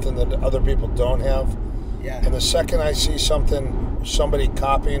have something that other people don't have. Yeah. And the second I see somebody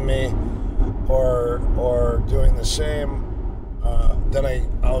copying me or doing the same, then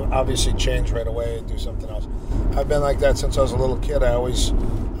I'll obviously change right away and do something else. I've been like that since I was a little kid. I always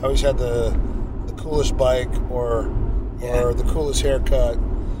had the coolest bike or the coolest haircut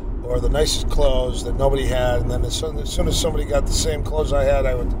or the nicest clothes that nobody had, and then as soon as somebody got the same clothes I had,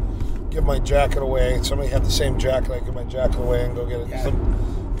 I would give my jacket away. Somebody had the same jacket, I'd give my jacket away and go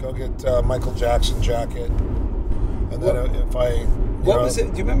get Michael Jackson jacket. And then was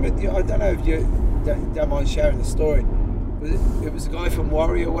it? Do you remember? I don't know if you don't mind sharing the story. It was a guy from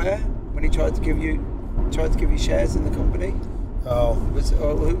Warrior Wear when he tried to give you shares in the company. Oh,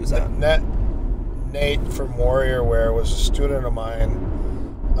 who was that? Nate from Warrior Wear was a student of mine.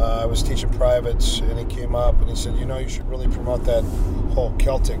 I was teaching privates, and he came up and he said, you should really promote that whole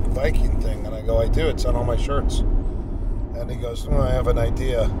Celtic Viking thing. And I go, I do. It's on all my shirts. And he goes, I have an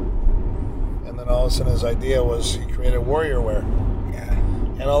idea. And then all of a sudden his idea was he created Warrior Wear. Yeah.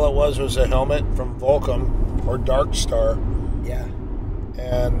 And all it was a helmet from Volcom or Dark Star. Yeah.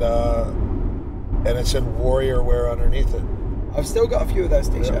 And it said Warrior Wear underneath it. I've still got a few of those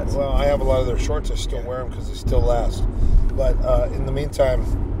t-shirts. Yeah, well, I have a lot of their shorts. I still wear them because they still last. But in the meantime,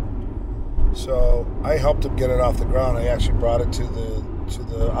 so I helped him get it off the ground. I actually brought it to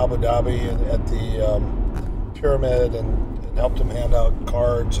the Abu Dhabi at the Pyramid and helped him hand out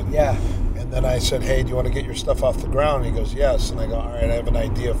cards. And then I said, hey, do you want to get your stuff off the ground? And he goes, yes. And I go, all right, I have an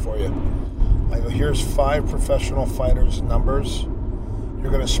idea for you. I go, here's 5 professional fighters' numbers.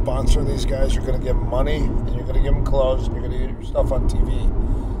 You're going to sponsor these guys. You're going to give them money, and you're going to give them clothes, and you're going to get your stuff on TV.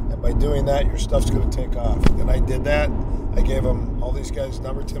 And by doing that, your stuff's going to take off. And I did that. I gave them all these guys'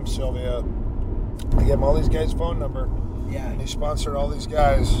 number, Tim Sylvia. I gave them all these guys' phone number. Yeah. And he sponsored all these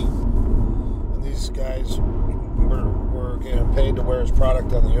guys. And these guys were getting paid to wear his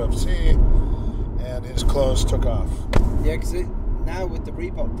product on the UFC. And his clothes took off. Yeah, because now with the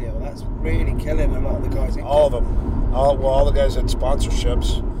Reebok deal, that's really killing a lot of the guys. All of them. All the guys had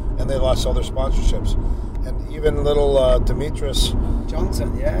sponsorships, and they lost all their sponsorships. And even little Demetrius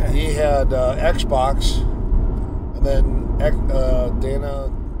Johnson, he had Xbox, and then Dana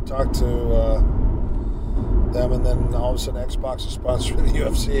talked to them, and then all of a sudden Xbox was sponsoring the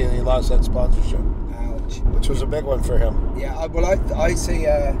UFC, and he lost that sponsorship. Ouch. Which was a big one for him. Yeah, well, I see.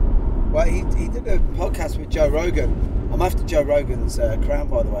 He did a podcast with Joe Rogan. I'm after Joe Rogan's crown,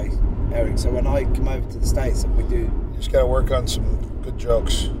 by the way, Eric. So when I come over to the States, we do. You just got to work on some good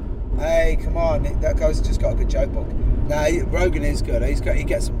jokes. Hey, come on! That guy's just got a good joke book. Nah, Rogan is good. He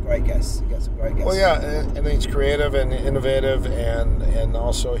gets some great guests. Well, yeah, and he's creative and innovative, and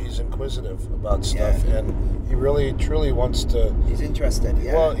also he's inquisitive about stuff, and he really truly wants to. He's interested.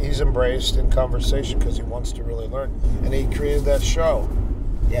 Yeah. Well, he's embraced in conversation because he wants to really learn, and he created that show.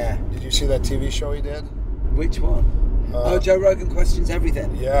 Yeah. Did you see that TV show he did? Which one? Joe Rogan Questions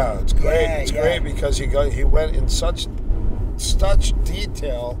Everything. Yeah, it's great. Great because he went in such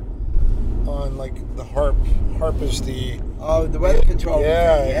detail on like the harp. Harp is the weather control.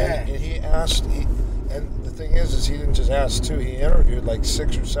 Yeah. And he asked, And the thing is he didn't just ask two. He interviewed like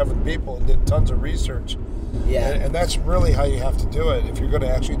 6 or 7 people and did tons of research. Yeah. And that's really how you have to do it. If you're going to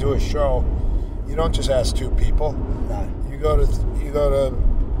actually do a show, you don't just ask 2 people. No. You go to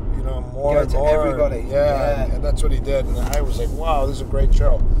more and more. Everybody. Yeah. And that's what he did. And I was like, wow, this is a great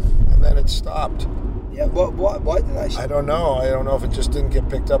show. And then it stopped. Yeah. Why did that? I don't know. I don't know if it just didn't get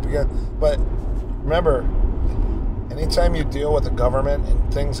picked up again. But remember, anytime you deal with the government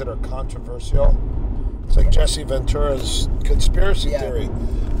and things that are controversial, it's like Jesse Ventura's conspiracy theory.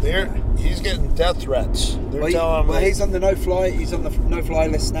 He's getting death threats. They're telling him. He's on the no-fly. He's on the no-fly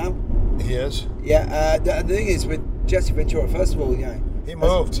list now. He is. Yeah. The thing is with Jesse Ventura. First of all, he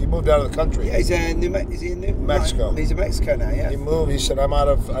moved. He moved out of the country. Yeah, he's in New Mexico. No, he's in Mexico now. Yeah. He moved. He said, "I'm out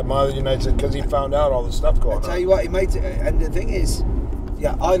of the United States," because he found out all the stuff going on. I tell you what, he made it. And the thing is,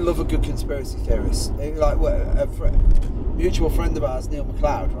 I love a good conspiracy theorist. Like mutual friend of ours, Neil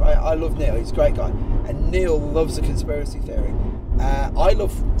McLeod, right? I love Neil. He's a great guy. And Neil loves a conspiracy theory. I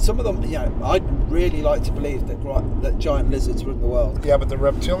love some of them. I'd really like to believe that giant lizards run the world. Yeah, but the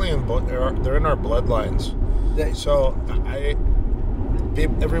reptilian, they're in our bloodlines.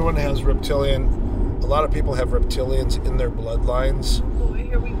 Everyone has reptilian. A lot of people have reptilians in their bloodlines. Oh boy,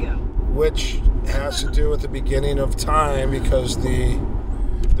 here we go. Which has to do with the beginning of time, because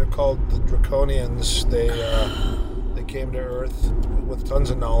they're called the Draconians. They came to Earth with tons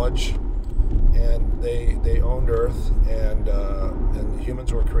of knowledge, and they owned Earth, and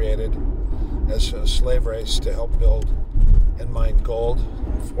humans were created as a slave race to help build and mine gold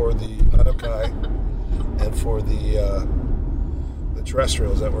for the Anunnaki and for the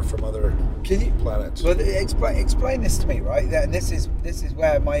terrestrials that were from other planets. Well, explain this to me, right? And this is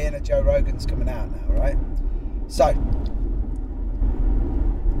where my inner Joe Rogan's coming out now, right? So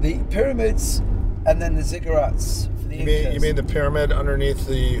the pyramids and then the ziggurats for the Incas. You mean the pyramid underneath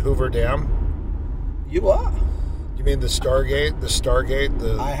the Hoover Dam? You what? You mean the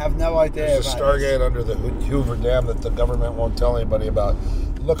Stargate? I have no idea. There's a Stargate under the Hoover Dam that the government won't tell anybody about.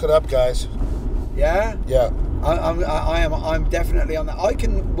 Look it up, guys. Yeah. Yeah. I'm definitely on that.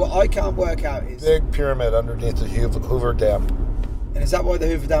 What I can't work out is big pyramid underneath the Hoover Dam. And is that why the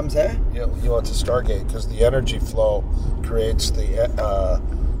Hoover Dam's there? Yeah, it's a Stargate, because the energy flow creates the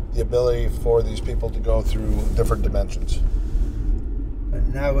ability for these people to go through different dimensions.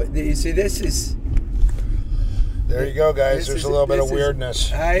 And now you see, this is. There you go, guys. There's a little bit of weirdness.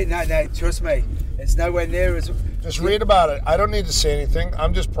 Hey, no, trust me, it's nowhere near as. Just read about it. I don't need to say anything.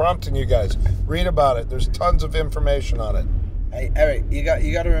 I'm just prompting you guys. Read about it. There's tons of information on it. Hey, Eric, you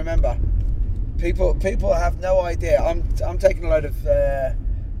got to remember, people have no idea. I'm taking a load of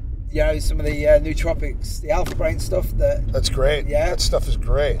some of the nootropics, the alpha brain stuff. That's great. Yeah, that stuff is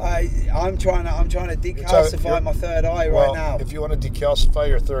great. I'm trying to decalcify my third eye right now. If you want to decalcify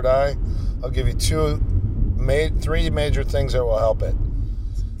your third eye, I'll give you 3 major things that will help it.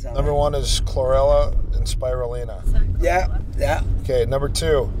 Number 1 is chlorella and spirulina. Yeah. Okay, number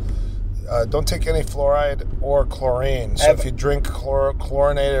 2, don't take any fluoride or chlorine. So if you drink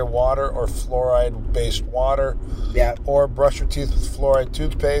chlorinated water or fluoride-based water, or brush your teeth with fluoride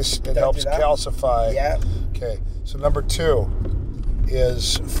toothpaste, it helps calcify. Yeah. Okay, so number 2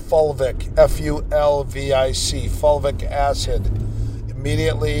 is fulvic, Fulvic, fulvic acid.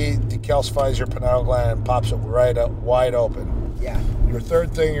 Immediately decalcifies your pineal gland and pops it right up wide open. Yeah. Your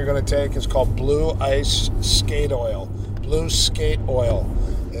third thing you're going to take is called blue ice skate oil. Blue skate oil.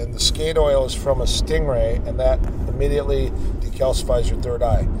 And the skate oil is from a stingray, and that immediately decalcifies your third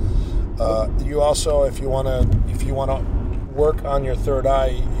eye. You also, if you want to work on your third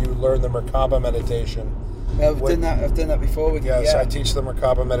eye, you learn the Merkaba meditation. I've done that before with you. Yes, I teach the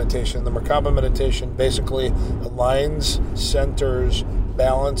Merkaba meditation. The Merkaba meditation basically aligns, centers,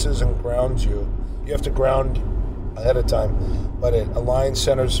 balances, and grounds you. You have to ground ahead of time, but it aligns,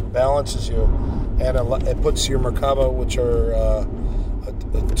 centers, balances you, and it puts your Merkaba, which are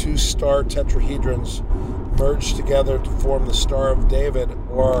 2-star tetrahedrons, merged together to form the Star of David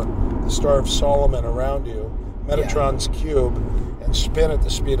or the Star of Solomon around you, Metatron's cube, and spin at the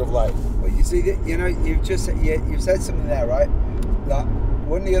speed of light. Well, you see, you've said something there, right? Like,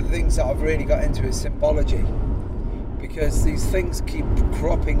 one of the other things that I've really got into is symbology, because these things keep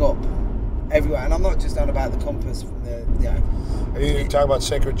cropping up everywhere, and I'm not just on about the compass from the. Are you talking about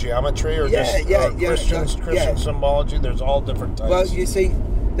sacred geometry or Christian symbology? There's all different types. Well, you see,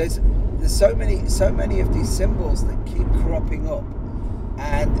 there's so many of these symbols that keep cropping up,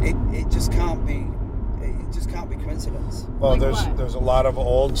 and it just can't be. It just can't be coincidence. Well, there's a lot of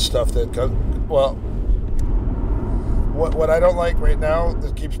old stuff that goes. Well, what I don't like right now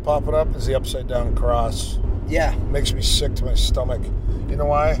that keeps popping up is the upside down cross. Yeah, it makes me sick to my stomach. You know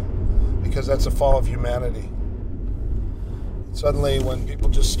why? because that's a fall of humanity. Suddenly, when people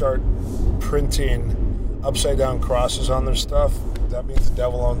just start printing upside-down crosses on their stuff, that means the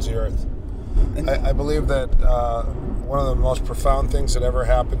devil owns the earth. I believe that one of the most profound things that ever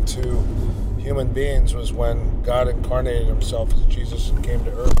happened to human beings was when God incarnated himself as Jesus and came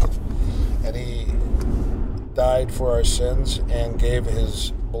to earth. And he died for our sins and gave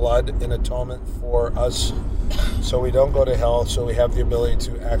his blood in atonement for us, so we don't go to hell, so we have the ability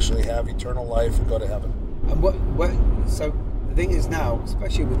to actually have eternal life and go to heaven. And so the thing is now,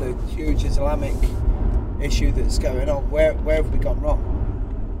 especially with the huge Islamic issue that's going on, where have we gone wrong?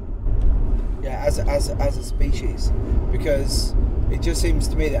 Yeah, as a species, because it just seems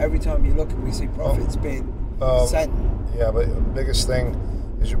to me that every time you look and we see prophets being sent. Yeah, but the biggest thing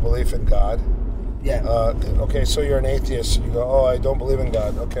is your belief in God. Yeah. Okay, so you're an atheist. You go, oh, I don't believe in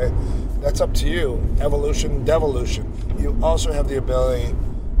God. Okay, that's up to you. Evolution, devolution. You also have the ability,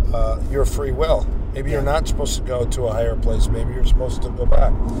 your free will. Maybe you're not supposed to go to a higher place. Maybe you're supposed to go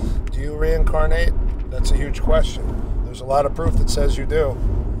back. Do you reincarnate? That's a huge question. There's a lot of proof that says you do.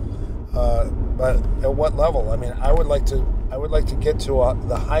 But at what level? I mean, I would like to get to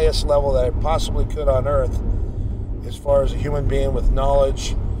the highest level that I possibly could on Earth, as far as a human being with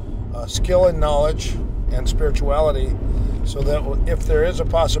knowledge, skill and knowledge, and spirituality, so that if there is a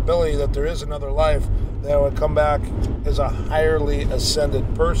possibility that there is another life, that I would come back as a highly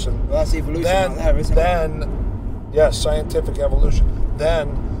ascended person. Well, that's evolution right there, isn't it? Yes, scientific evolution.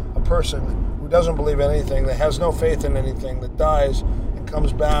 Then a person who doesn't believe in anything, that has no faith in anything, that dies and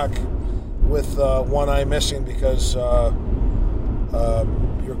comes back with one eye missing because your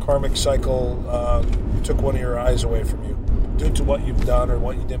karmic cycle took one of your eyes away from you due to what you've done or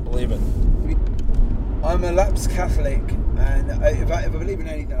what you didn't believe in. I'm a lapsed Catholic, and if I believe in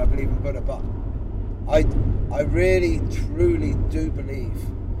anything, I believe in Buddha, but I really, truly do believe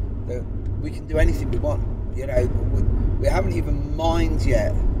that we can do anything we want. You know, we haven't even mined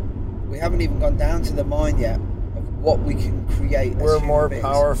yet. We haven't even gone down to the mind yet of what we can create. We're as more beings.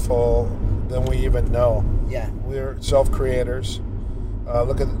 Powerful than we even know. Yeah, we're self-creators.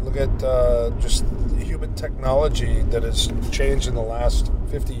 Look at just human technology that has changed in the last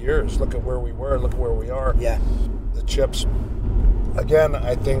 50 years. Look at where we were. Look at where we are. Yeah, the chips. Again,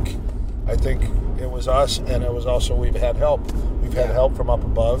 I think it was us, and it was also we've had help. We've had help from up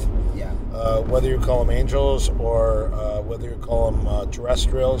above. Yeah. Whether you call them angels or whether you call them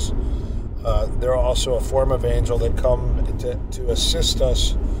terrestrials, they're also a form of angel that come to assist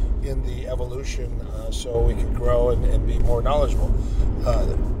us in the evolution, so we can grow and be more knowledgeable.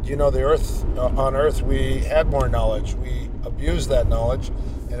 The Earth, on Earth, we had more knowledge. We abused that knowledge,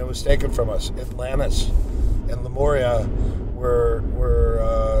 and it was taken from us. Atlantis and Lemuria were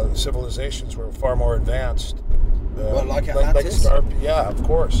civilizations were far more advanced. Like Atlantis? Yeah, of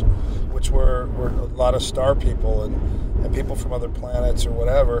course. Which were a lot of star people and people from other planets or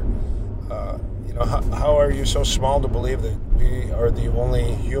whatever. How are you so small to believe that we are the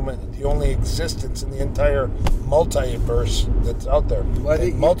only existence in the entire multiverse that's out there?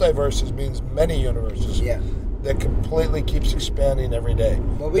 Multiverses means many universes. Yeah. That completely keeps expanding every day.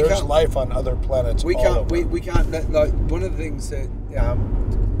 Well, there's life on other planets. We can't. Like one of the things that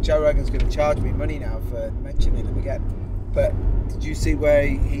Joe Rogan's going to charge me money now for mentioning him again. But did you see where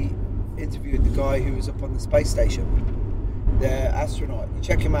he interviewed the guy who was up on the space station, the astronaut? You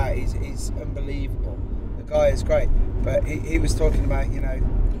check him out. He's unbelievable. The guy is great. But he was talking about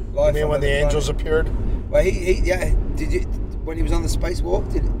life. You mean when the angels appeared? Well, Did you? When he was on the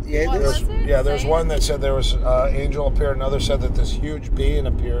spacewalk, there's one that said there was angel appeared, another said that this huge being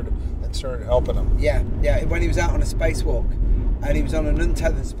appeared and started helping him. Yeah, when he was out on a spacewalk, and he was on an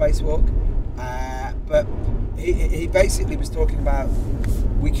untethered spacewalk, but he basically was talking about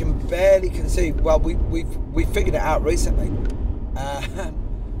we can barely conceive. Well, we figured it out recently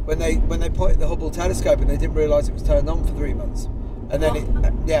when they pointed the Hubble telescope and they didn't realise it was turned on for 3 months, and then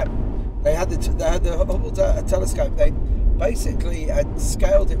they had the Hubble telescope. They basically had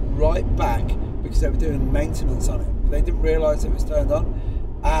scaled it right back because they were doing maintenance on it. They didn't realise it was turned on.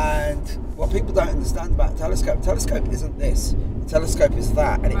 And what people don't understand about a telescope isn't this. A telescope is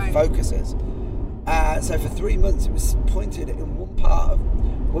that, and it focuses. So for 3 months, it was pointed in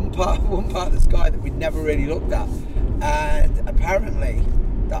one part of the sky that we'd never really looked at. And apparently,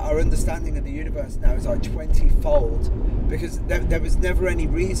 that our understanding of the universe now is like 20-fold, because there was never any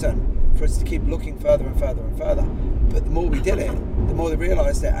reason for us to keep looking further and further and further. But the more we did it, the more they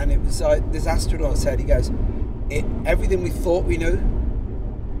realised it. And it was like this astronaut said, he goes, everything we thought we knew,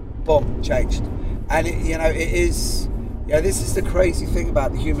 boom, changed. And it is, this is the crazy thing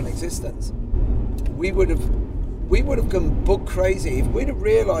about the human existence. We would have we would have gone bug crazy if we'd have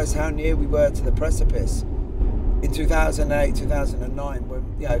realised how near we were to the precipice in 2008, 2009,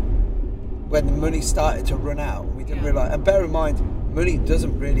 when the money started to run out. We didn't realise. And bear in mind, money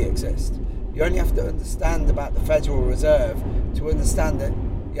doesn't really exist. You only have to understand about the Federal Reserve to understand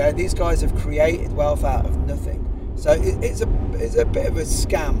that these guys have created wealth out of nothing. So it's a bit of a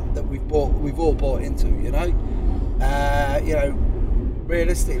scam that we've all bought into.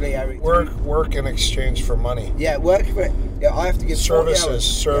 Realistically, Eric. Work in exchange for money. Yeah, work for it. Yeah, I have to give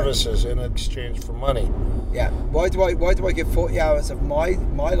services in exchange for money. Yeah. Why do I give 40 hours of my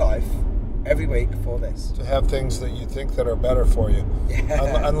life every week for this? To have things that you think that are better for you.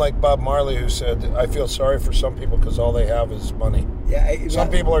 Yeah. Unlike Bob Marley, who said, I feel sorry for some people because all they have is money. Yeah. Some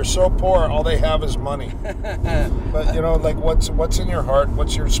people are so poor, all they have is money. But, what's in your heart?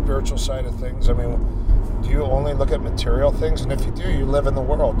 What's your spiritual side of things? I mean, do you only look at material things? And if you do, you live in the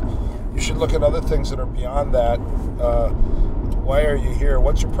world. You should look at other things that are beyond that. Why are you here?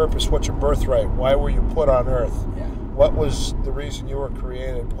 What's your purpose? What's your birthright? Why were you put on earth? Yeah. What was the reason you were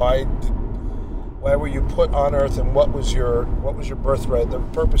created? Why were you put on earth, and what was your birthright? The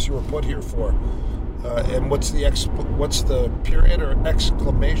purpose you were put here for, and what's the period or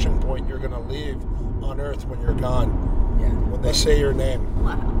exclamation point you're going to leave on earth when you're gone? Yeah. When they say your name.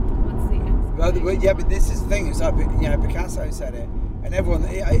 Wow. What's the exclamation? Well, yeah, but this is the thing. It's like Picasso said it, and everyone.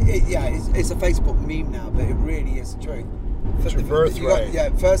 It's a Facebook meme now, but it really is the truth. It's your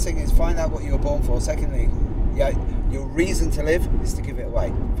birthright. First thing is find out what you were born for. Secondly, your reason to live is to give it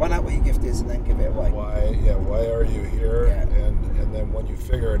away. Find out what your gift is and then give it away. Why are you here? Yeah. And then when you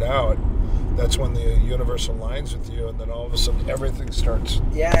figure it out, that's when the universe aligns with you, and then all of a sudden everything starts.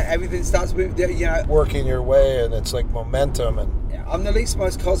 Yeah, everything starts moving. Working your way, and it's like momentum. And I'm the least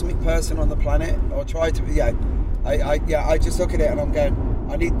most cosmic person on the planet, or try to be. I just look at it and I'm going,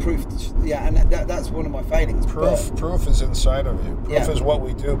 I need proof. And that's one of my failings. Proof is inside of you. Proof is what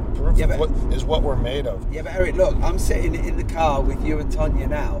we do. Proof is what we're made of. Yeah, but Eric, look, I'm sitting in the car with you and Tonya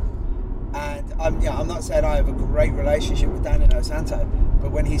now, and I'm not saying I have a great relationship with Danilo Santo,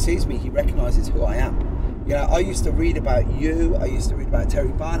 but when he sees me, he recognises who I am. I used to read about you. I used to read about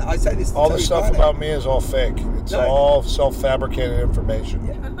Terry Barnett. I say this to all Terry the stuff Barnett. about me is all fake. It's all self-fabricated information.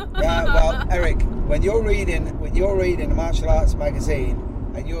 Yeah. Well, Eric, when you're reading a martial arts magazine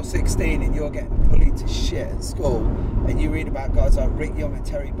and you're 16 and you're getting bullied to shit at school, and you read about guys like Rick Young and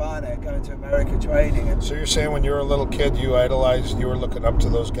Terry Barnett going to America training. And so you're saying when you were a little kid, you idolized, you were looking up to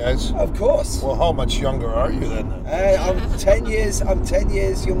those guys? Of course. Well, how much younger are you then? I'm 10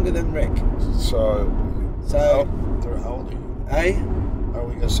 years younger than Rick. So how old are you? Hey? Are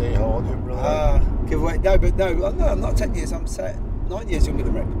we gonna say how old you really? Give away. No, I'm not 10 years. I'm 9 years younger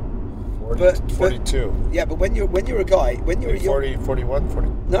than Rick. 42. Yeah, but when you're a guy, when you're 40, 41, 40.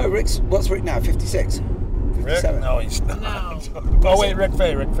 No, what's Rick now? 56. 57. Rick? No, he's not. No. Oh wait, Rick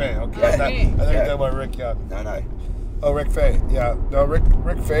Fay. Okay, Yeah. I think you're talking about Rick. Yeah. No. Oh, Rick Fay. Yeah. No, Rick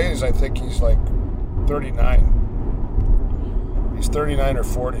Fay is. I think he's like 39. He's 39 or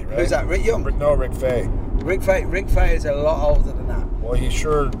 40, right? Who's that? Rick Young? No, Rick Fay. Rick Fay is a lot older than that. Well, he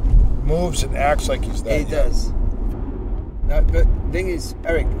sure moves and acts like he's that. He does. No, but the thing is,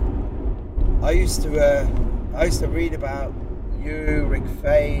 Eric, I used to read about you, Rick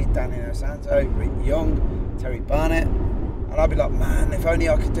Fay, Danilo Santo, Rick Young, Terry Barnett, and I'd be like, man, if only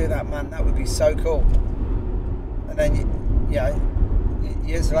I could do that, man, that would be so cool. And then,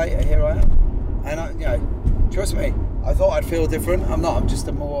 years later, here I am, and trust me, I thought I'd feel different. I'm not. I'm just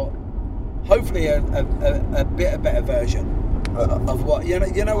hopefully a better version of what you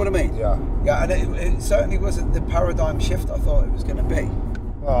know what I mean. Yeah. And it certainly wasn't the paradigm shift I thought it was going to be.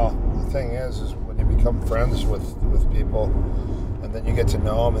 Well, the thing is when you become friends with people, and then you get to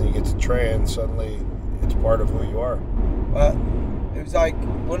know them and you get to train, suddenly it's part of who you are. But it was like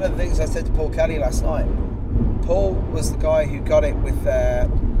one of the things I said to Paul Kelly last night. Paul was the guy who got it with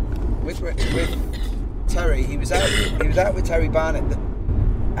Terry. He was out with Terry Barnett,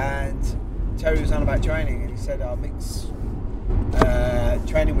 and Terry was on about training, and he said, Mick's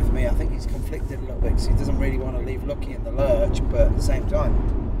training with me. I think he's conflicted a little bit because he doesn't really want to leave Lucky in the lurch, but at the same time.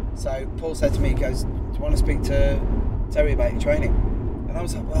 So Paul said to me, he goes, do you want to speak to Terry about your training? And I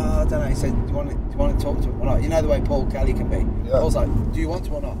was like, well, I don't know. He said, do you want to talk to him or not? You know the way Paul Kelly can be. Yeah. Paul's like, do you want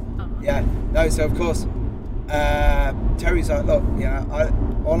to or not? Yeah. No, so of course, Terry's like, look,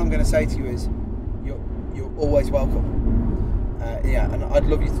 all I'm going to say to you is, you're always welcome. And I'd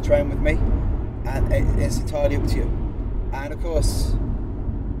love you to train with me, and it's entirely up to you. And of course,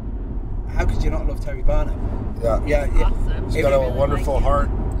 how could you not love Terry Barnett? Yeah. Awesome. He's got a wonderful heart,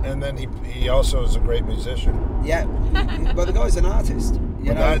 and then he also is a great musician. Yeah, but the guy's an artist.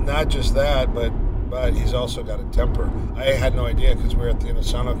 Not just that, but but he's also got a temper. I had no idea because we were at the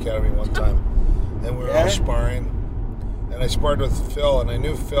Inosanto Academy one time, and we were all sparring. And I sparred with Phil, and I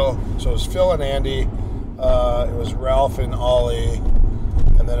knew Phil. So it was Phil and Andy. It was Ralph and Ollie,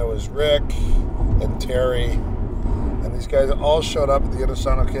 and then it was Rick and Terry. And these guys all showed up at the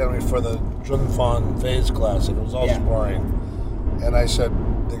Inosanto Academy for the Junfan phase class, and it was all sparring. And I said,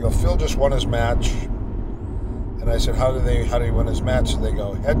 they go, Phil just won his match. And I said, how did he win his match? And they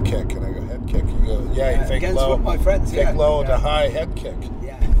go, head kick. And I go, head kick. You go, he faked against low. one of my friends, Fake low to high head kick.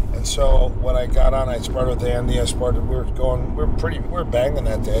 Yeah. And so when I got on, I sparred with Andy. We were banging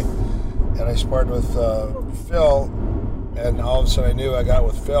that day. And I sparred with Phil. And all of a sudden I knew I got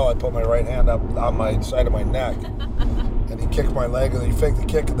with Phil. I put my right hand up on my side of my neck. And he kicked my leg, and he faked the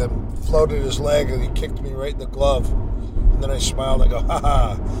kick, and then floated his leg, and he kicked me right in the glove. And then I smiled. I go,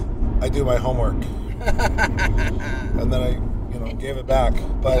 ha, I do my homework. And then I, gave it back.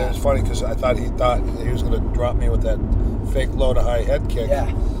 But it was funny because I thought he was going to drop me with that fake low to high head kick.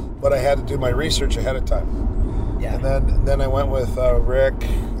 Yeah. But I had to do my research ahead of time. Yeah. And then I went with Rick,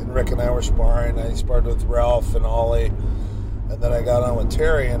 and Rick and I were sparring. I sparred with Ralph and Ollie. And then I got on with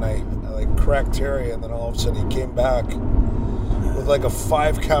Terry, and I cracked Terry, and then all of a sudden he came back with like a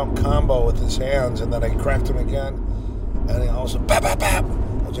 5-count combo with his hands, and then I cracked him again, and he all of a sudden, bap, bap, bap.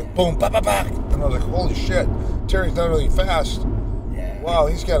 I was like, boom, bap, bap, bap. And I was like, holy shit, Terry's not really fast. Yeah. Wow,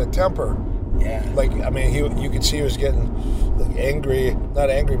 he's got a temper. Yeah. You could see he was getting angry, not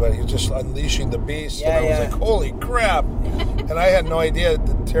angry, but he was just unleashing the beast. Yeah, and I was like, holy crap. And I had no idea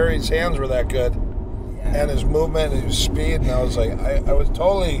that Terry's hands were that good. And his movement and his speed, and I was like, I was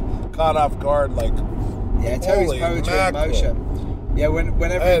totally caught off guard, Terry's poetry in motion. Yeah,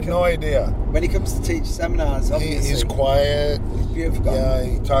 whenever I had no idea. When he comes to teach seminars, obviously he's quiet. He's a beautiful guy. Yeah,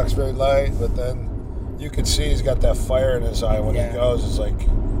 he talks very light, but then you can see he's got that fire in his eye when he goes. It's like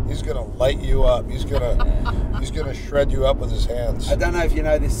he's gonna light you up. He's gonna shred you up with his hands. I don't know if you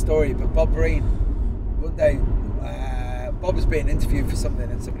know this story, but Bob Breen, one day, Bob was being interviewed for something,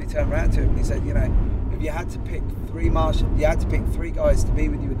 and somebody turned around to him and he said, if you had to pick three guys to be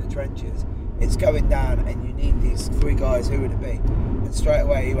with you in the trenches, it's going down, and you need these 3 guys. Who would it be? And straight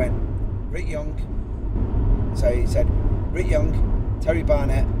away he went, Rick Young. So he said, Rick Young, Terry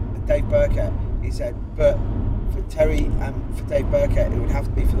Barnett, and Dave Burkett. He said, but for Terry and for Dave Burkett, it would have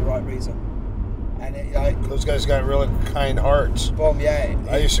to be for the right reason. And those guys got really kind hearts. Boom, yeah.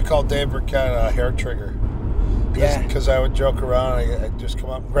 I used to call Dave Burkett a hair trigger. Because I would joke around, I'd just come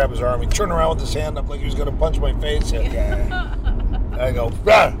up and grab his arm. He'd turn around with his hand up like he was going to punch my face in. Yeah. And I go,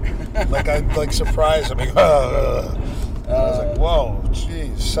 rah! I'd surprise him. I was like, whoa,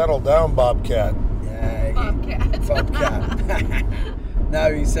 geez, settle down, Bobcat. Yeah, Bobcat.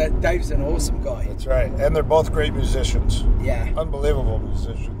 No, he said Dave's an awesome guy. That's right. And they're both great musicians. Yeah. Unbelievable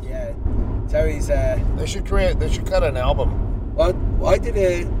musicians. Yeah. Terry's... They should cut an album. Well, I did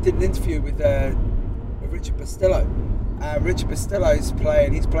an interview with Richard Bastillo. Richard Bastillo's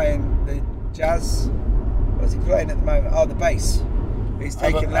he's playing the jazz. What's he playing at the moment? Oh, the bass. He's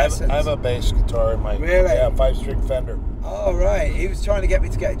taking lessons. I have a bass guitar in my... Really? Yeah, 5-string Fender. Oh, right. He was trying to get me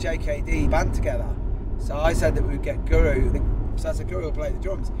to get a JKD band together. So I said that we would get Guru. So I said, Guru will play the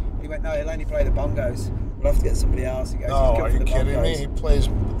drums. He went, no, he'll only play the bongos. We'll have to get somebody else. He goes, no, are you kidding me? He plays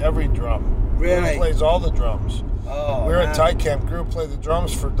every drum. Really? He plays all the drums. Oh, we were at Thai Camp. Guru played the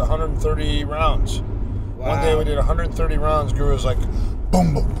drums for 130 rounds. Wow. One day we did 130 rounds. Guru was like,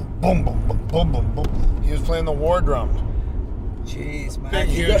 boom, boom, boom, boom, boom, boom, boom, boom. He was playing the war drums. Jeez, man. Big,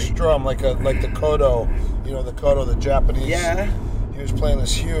 huge drum, like the koto. The koto, the Japanese. Yeah. He was playing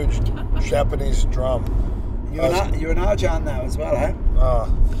this huge Japanese drum. You're an Arjan now as well, eh?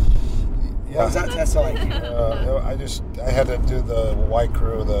 Yeah. What was that test like? I had to do the Y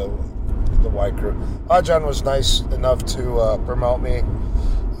Crew, the Y Crew. Arjan was nice enough to promote me.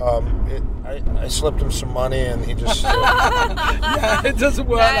 I slipped him some money, and he just... Yeah, it doesn't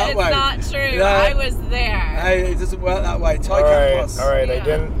work that way. That's not true. No. I was there. Hey, it doesn't work that way. All right.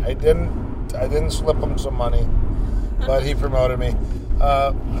 Yeah. I didn't slip him some money, but he promoted me.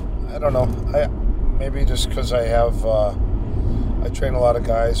 I don't know. Maybe just because I have... I train a lot of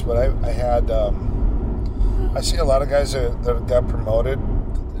guys, but I see a lot of guys that got promoted,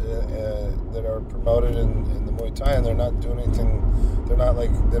 that are promoted in the Muay Thai, and they're not doing anything. They're not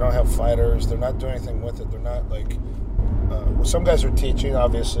they don't have fighters. They're not doing anything with it. They're not some guys are teaching,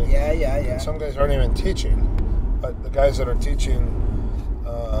 obviously. Yeah. Some guys aren't even teaching, but the guys that are teaching,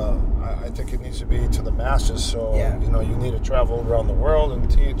 I think it needs to be to the masses. So you need to travel around the world and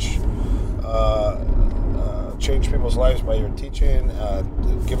teach. Change people's lives by your teaching,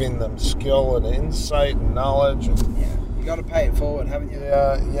 giving them skill and insight and knowledge. You got to pay it forward, haven't you?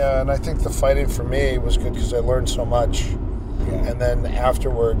 Yeah, and I think the fighting for me was good because I learned so much. Yeah. And then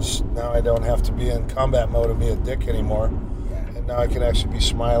afterwards, now I don't have to be in combat mode and be a dick anymore. Yeah. And now I can actually be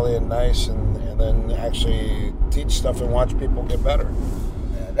smiley and nice and then actually teach stuff and watch people get better.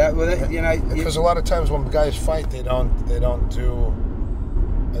 Because a lot of times when guys fight, they don't do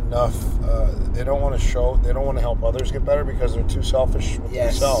enough. They don't want to show. They don't want to help others get better because they're too selfish with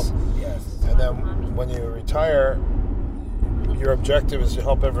themselves. Yes. And then when you retire, your objective is to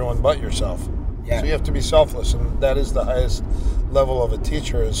help everyone but yourself. Yeah. So you have to be selfless, and that is the highest level of a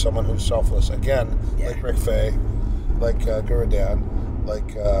teacher, is someone who's selfless. Again, like Rick Fay, like Guru Dan, like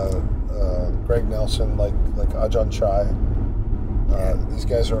Greg Nelson, like Ajahn Chai. These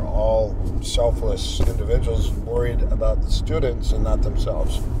guys are all selfless individuals worried about the students and not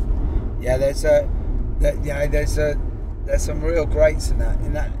themselves. Yeah, there's some real greats in that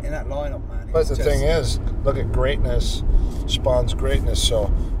lineup, man. But the thing is, look at greatness spawns greatness.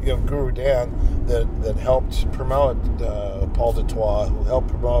 So you have Guru Dan that helped promote Paul de Toit, who helped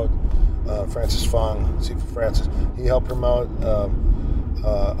promote Francis Fung, Sifu Francis. He helped promote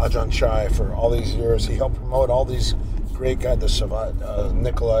Ajahn Chai for all these years. He helped promote all these great guys,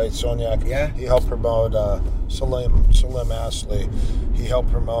 Nikolai Sonyak. Yeah. He helped promote Salim Asli. He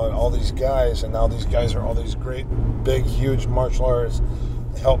helped promote all these guys, and now these guys are all these great, big, huge martial artists.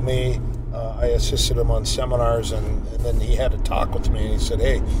 Helped me. I assisted him on seminars, and then he had to talk with me. And he said,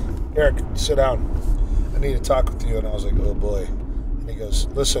 "Hey, Eric, sit down. I need to talk with you." And I was like, "Oh boy." And he goes,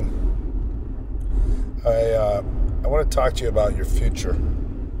 "Listen, I want to talk to you about your future."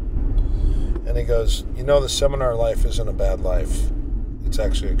 And he goes, the seminar life isn't a bad life. It's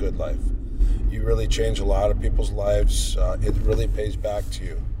actually a good life. You really change a lot of people's lives. It really pays back to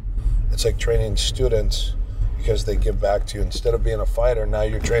you. It's like training students because they give back to you. Instead of being a fighter, now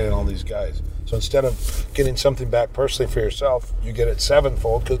you're training all these guys. So instead of getting something back personally for yourself, you get it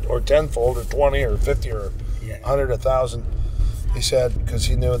sevenfold or tenfold or 20 or 50 or 100, 1,000. He said, because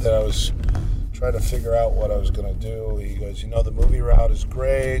he knew that I was trying to figure out what I was going to do. He goes, the movie route is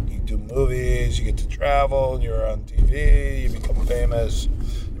great. You do movies, you get to travel, you're on TV, you become famous,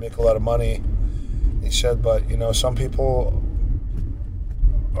 you make a lot of money. He said, but, some people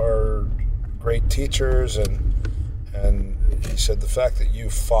are great teachers, and he said the fact that you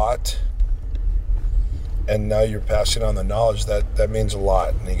fought and now you're passing on the knowledge, that means a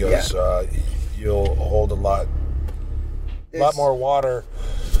lot. And he goes, you'll hold a lot more water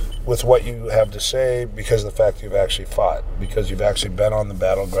with what you have to say because of the fact you've actually fought, because you've actually been on the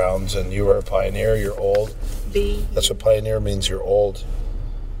battlegrounds and you were a pioneer, you're old. That's what pioneer means, you're old.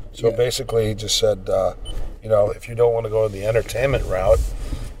 So basically he just said, if you don't want to go the entertainment route,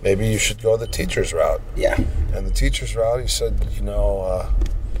 maybe you should go the teacher's route. Yeah. And the teacher's route, he said,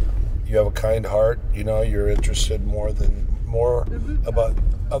 you have a kind heart, you're interested more about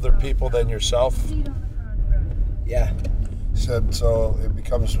other people than yourself. Yeah. He said, so it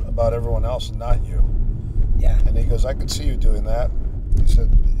becomes about everyone else and not you. Yeah. And he goes, I could see you doing that. He said,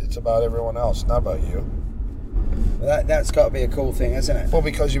 it's about everyone else, not about you. Well, that's got to be a cool thing, isn't it? Well,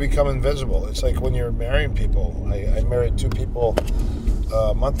 because you become invisible. It's like when you're marrying people. I married 2 people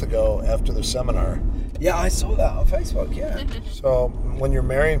a month ago after the seminar. Yeah, I saw that on Facebook, yeah. So when you're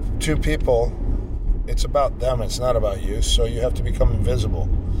marrying 2 people, it's about them, it's not about you. So you have to become invisible.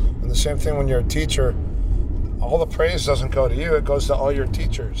 And the same thing when you're a teacher, all the praise doesn't go to you, it goes to all your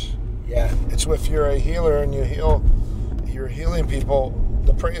teachers. Yeah. It's if you're a healer and you're healing people,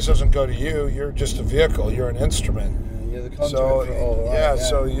 the praise doesn't go to you, you're just a vehicle, you're an instrument. You're the conduit for all, right? Yeah,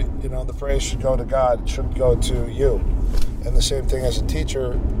 so the praise should go to God, it shouldn't go to you. And the same thing as a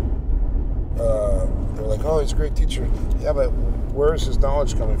teacher, they're like, oh, he's a great teacher. Yeah, but where's his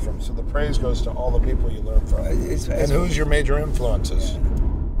knowledge coming from? So the praise goes to all the people you learn from. And who's your major influences?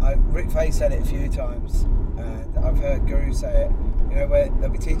 Yeah. Rick Fay said it a few times, and I've heard Guru say it, where they'll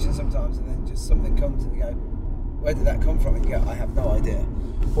be teaching sometimes and then just something comes and you go, where did that come from? And you go, I have no idea.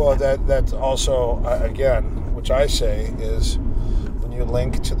 Well, that's also, again, which I say is when you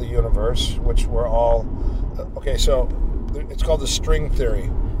link to the universe, which we're all, so it's called the string theory.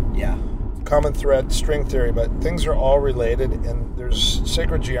 Yeah. Common thread, string theory, but things are all related, and there's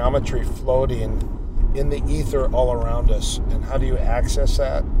sacred geometry floating in the ether all around us. And how do you access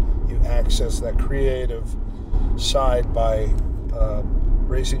that? You access that creative side by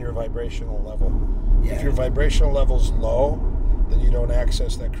raising your vibrational level. Yeah. If your vibrational level's low, then you don't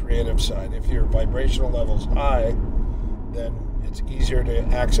access that creative side. If your vibrational level's high, then it's easier to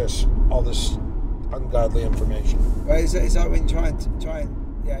access all this ungodly information. Well, it's like when you try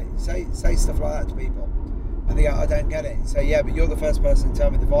and say stuff like that to people, and they go, I don't get it. So yeah, but you're the first person to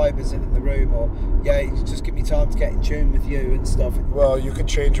tell me the vibe isn't in the room, or yeah, you just give me time to get in tune with you and stuff. Well, you can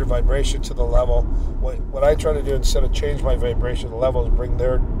change your vibration to the level. What I try to do instead of change my vibration to the level is bring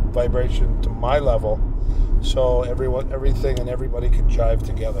their vibration to my level, so everything and everybody can jive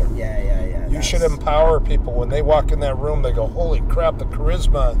together. Yeah. You should empower people when they walk in that room. They go, "Holy crap! The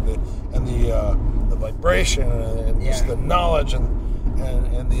charisma and the vibration and just the knowledge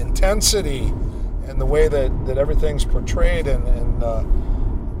and the intensity and the way that everything's portrayed and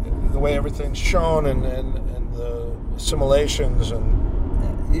the way everything's shown and the assimilations and."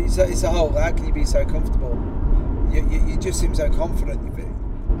 It's a whole. How can you be so comfortable? You just seem so confident.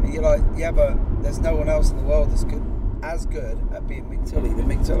 You're like, yeah, but there's no one else in the world as good at being Mick Tully than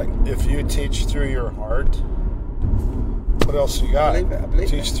Mick Tully. If you teach through your heart, what else you got? I believe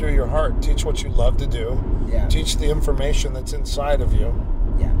teach through your heart. Teach what you love to do. Yeah. Teach the information that's inside of you.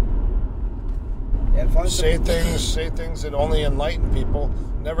 Yeah. Say things that only enlighten people.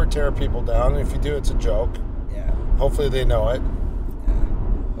 Never tear people down. If you do, it's a joke. Yeah. Hopefully they know it.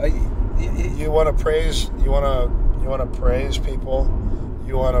 Yeah. You want to praise. You want to praise people.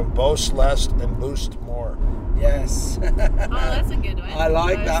 You want to boast less and boost more. Yes. Oh, that's a good one. I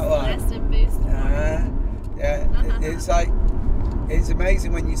like Boast that one. less and boost more. Yeah. It's like, it's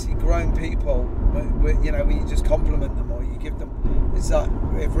amazing when you see grown people, when you just compliment them or you give them. It's like,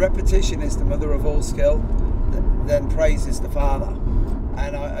 if repetition is the mother of all skill, then praise is the father.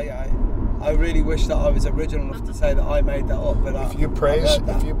 And I really wish that I was original enough to say that I made that up. But if you praise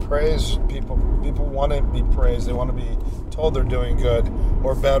people want to be praised. They want to be told they're doing good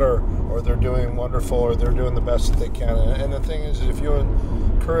or better, or they're doing wonderful, or they're doing the best that they can. And the thing is, if you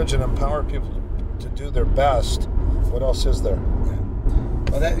encourage and empower people to do their best, what else is there? Yeah.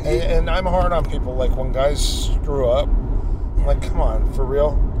 Well, and I'm hard on people. Like when guys screw up, I'm like, come on, for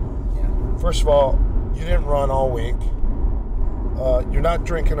real? Yeah. First of all, you didn't run all week. You're not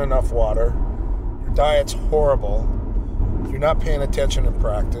drinking enough water. Your diet's horrible. You're not paying attention in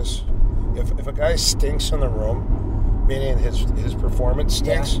practice. If a guy stinks in the room, meaning his performance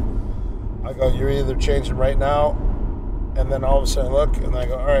stinks, I go, you're either changing right now, and then all of a sudden look, and I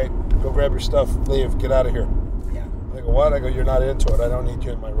go, all right, go grab your stuff, leave, get out of here. Yeah. They go, what? I go, you're not into it. I don't need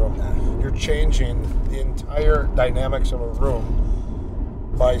you in my room. No. You're changing the entire dynamics of a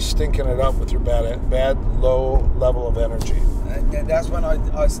room by stinking it up with your bad low level of energy. And that's when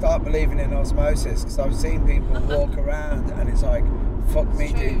I start believing in osmosis, because I've seen people walk around and it's like, fuck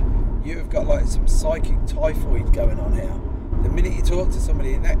me, dude. You've got like some psychic typhoid going on here. The minute you talk to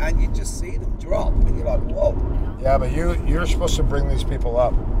somebody and you just see them drop, and you're like, whoa. Yeah, but you're supposed to bring these people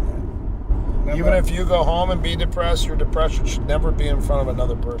up. Remember, even if you go home and be depressed, your depression should never be in front of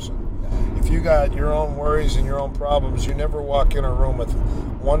another person. If you got your own worries and your own problems, you never walk in a room with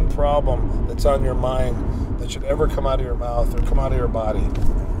one problem that's on your mind that should ever come out of your mouth or come out of your body.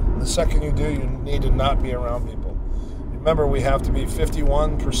 The second you do, you need to not be around people. Remember, we have to be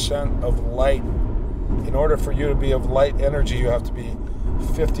 51% of light. In order for you to be of light energy, you have to be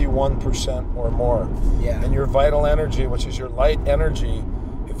 51% or more. Yeah. And your vital energy, which is your light energy,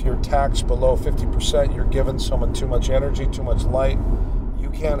 if you're taxed below 50%, you're giving someone too much energy, too much light. You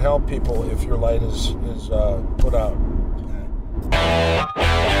can't help people if your light is put out.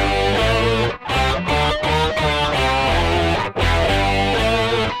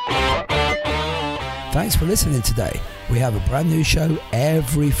 Thanks for listening today. We have a brand new show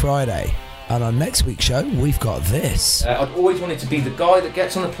every Friday. And on next week's show, we've got this. I'd always wanted to be the guy that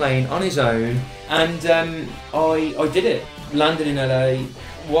gets on a plane on his own, and I did it. Landed in LA.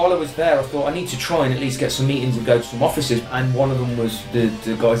 While I was there, I thought I need to try and at least get some meetings and go to some offices, and one of them was the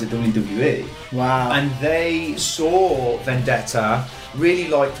guys at WWE. Wow. And they saw Vendetta, really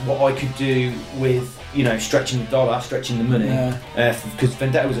liked what I could do with, stretching the dollar, stretching the money, because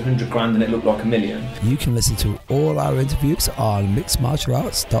Vendetta was 100 grand and it looked like $1 million. You can listen to all our interviews on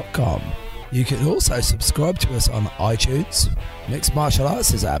mixedmartialarts.com. You can also subscribe to us on iTunes. Mixed Martial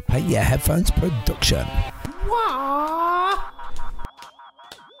Arts is a Paint Your Headphones production. Wow.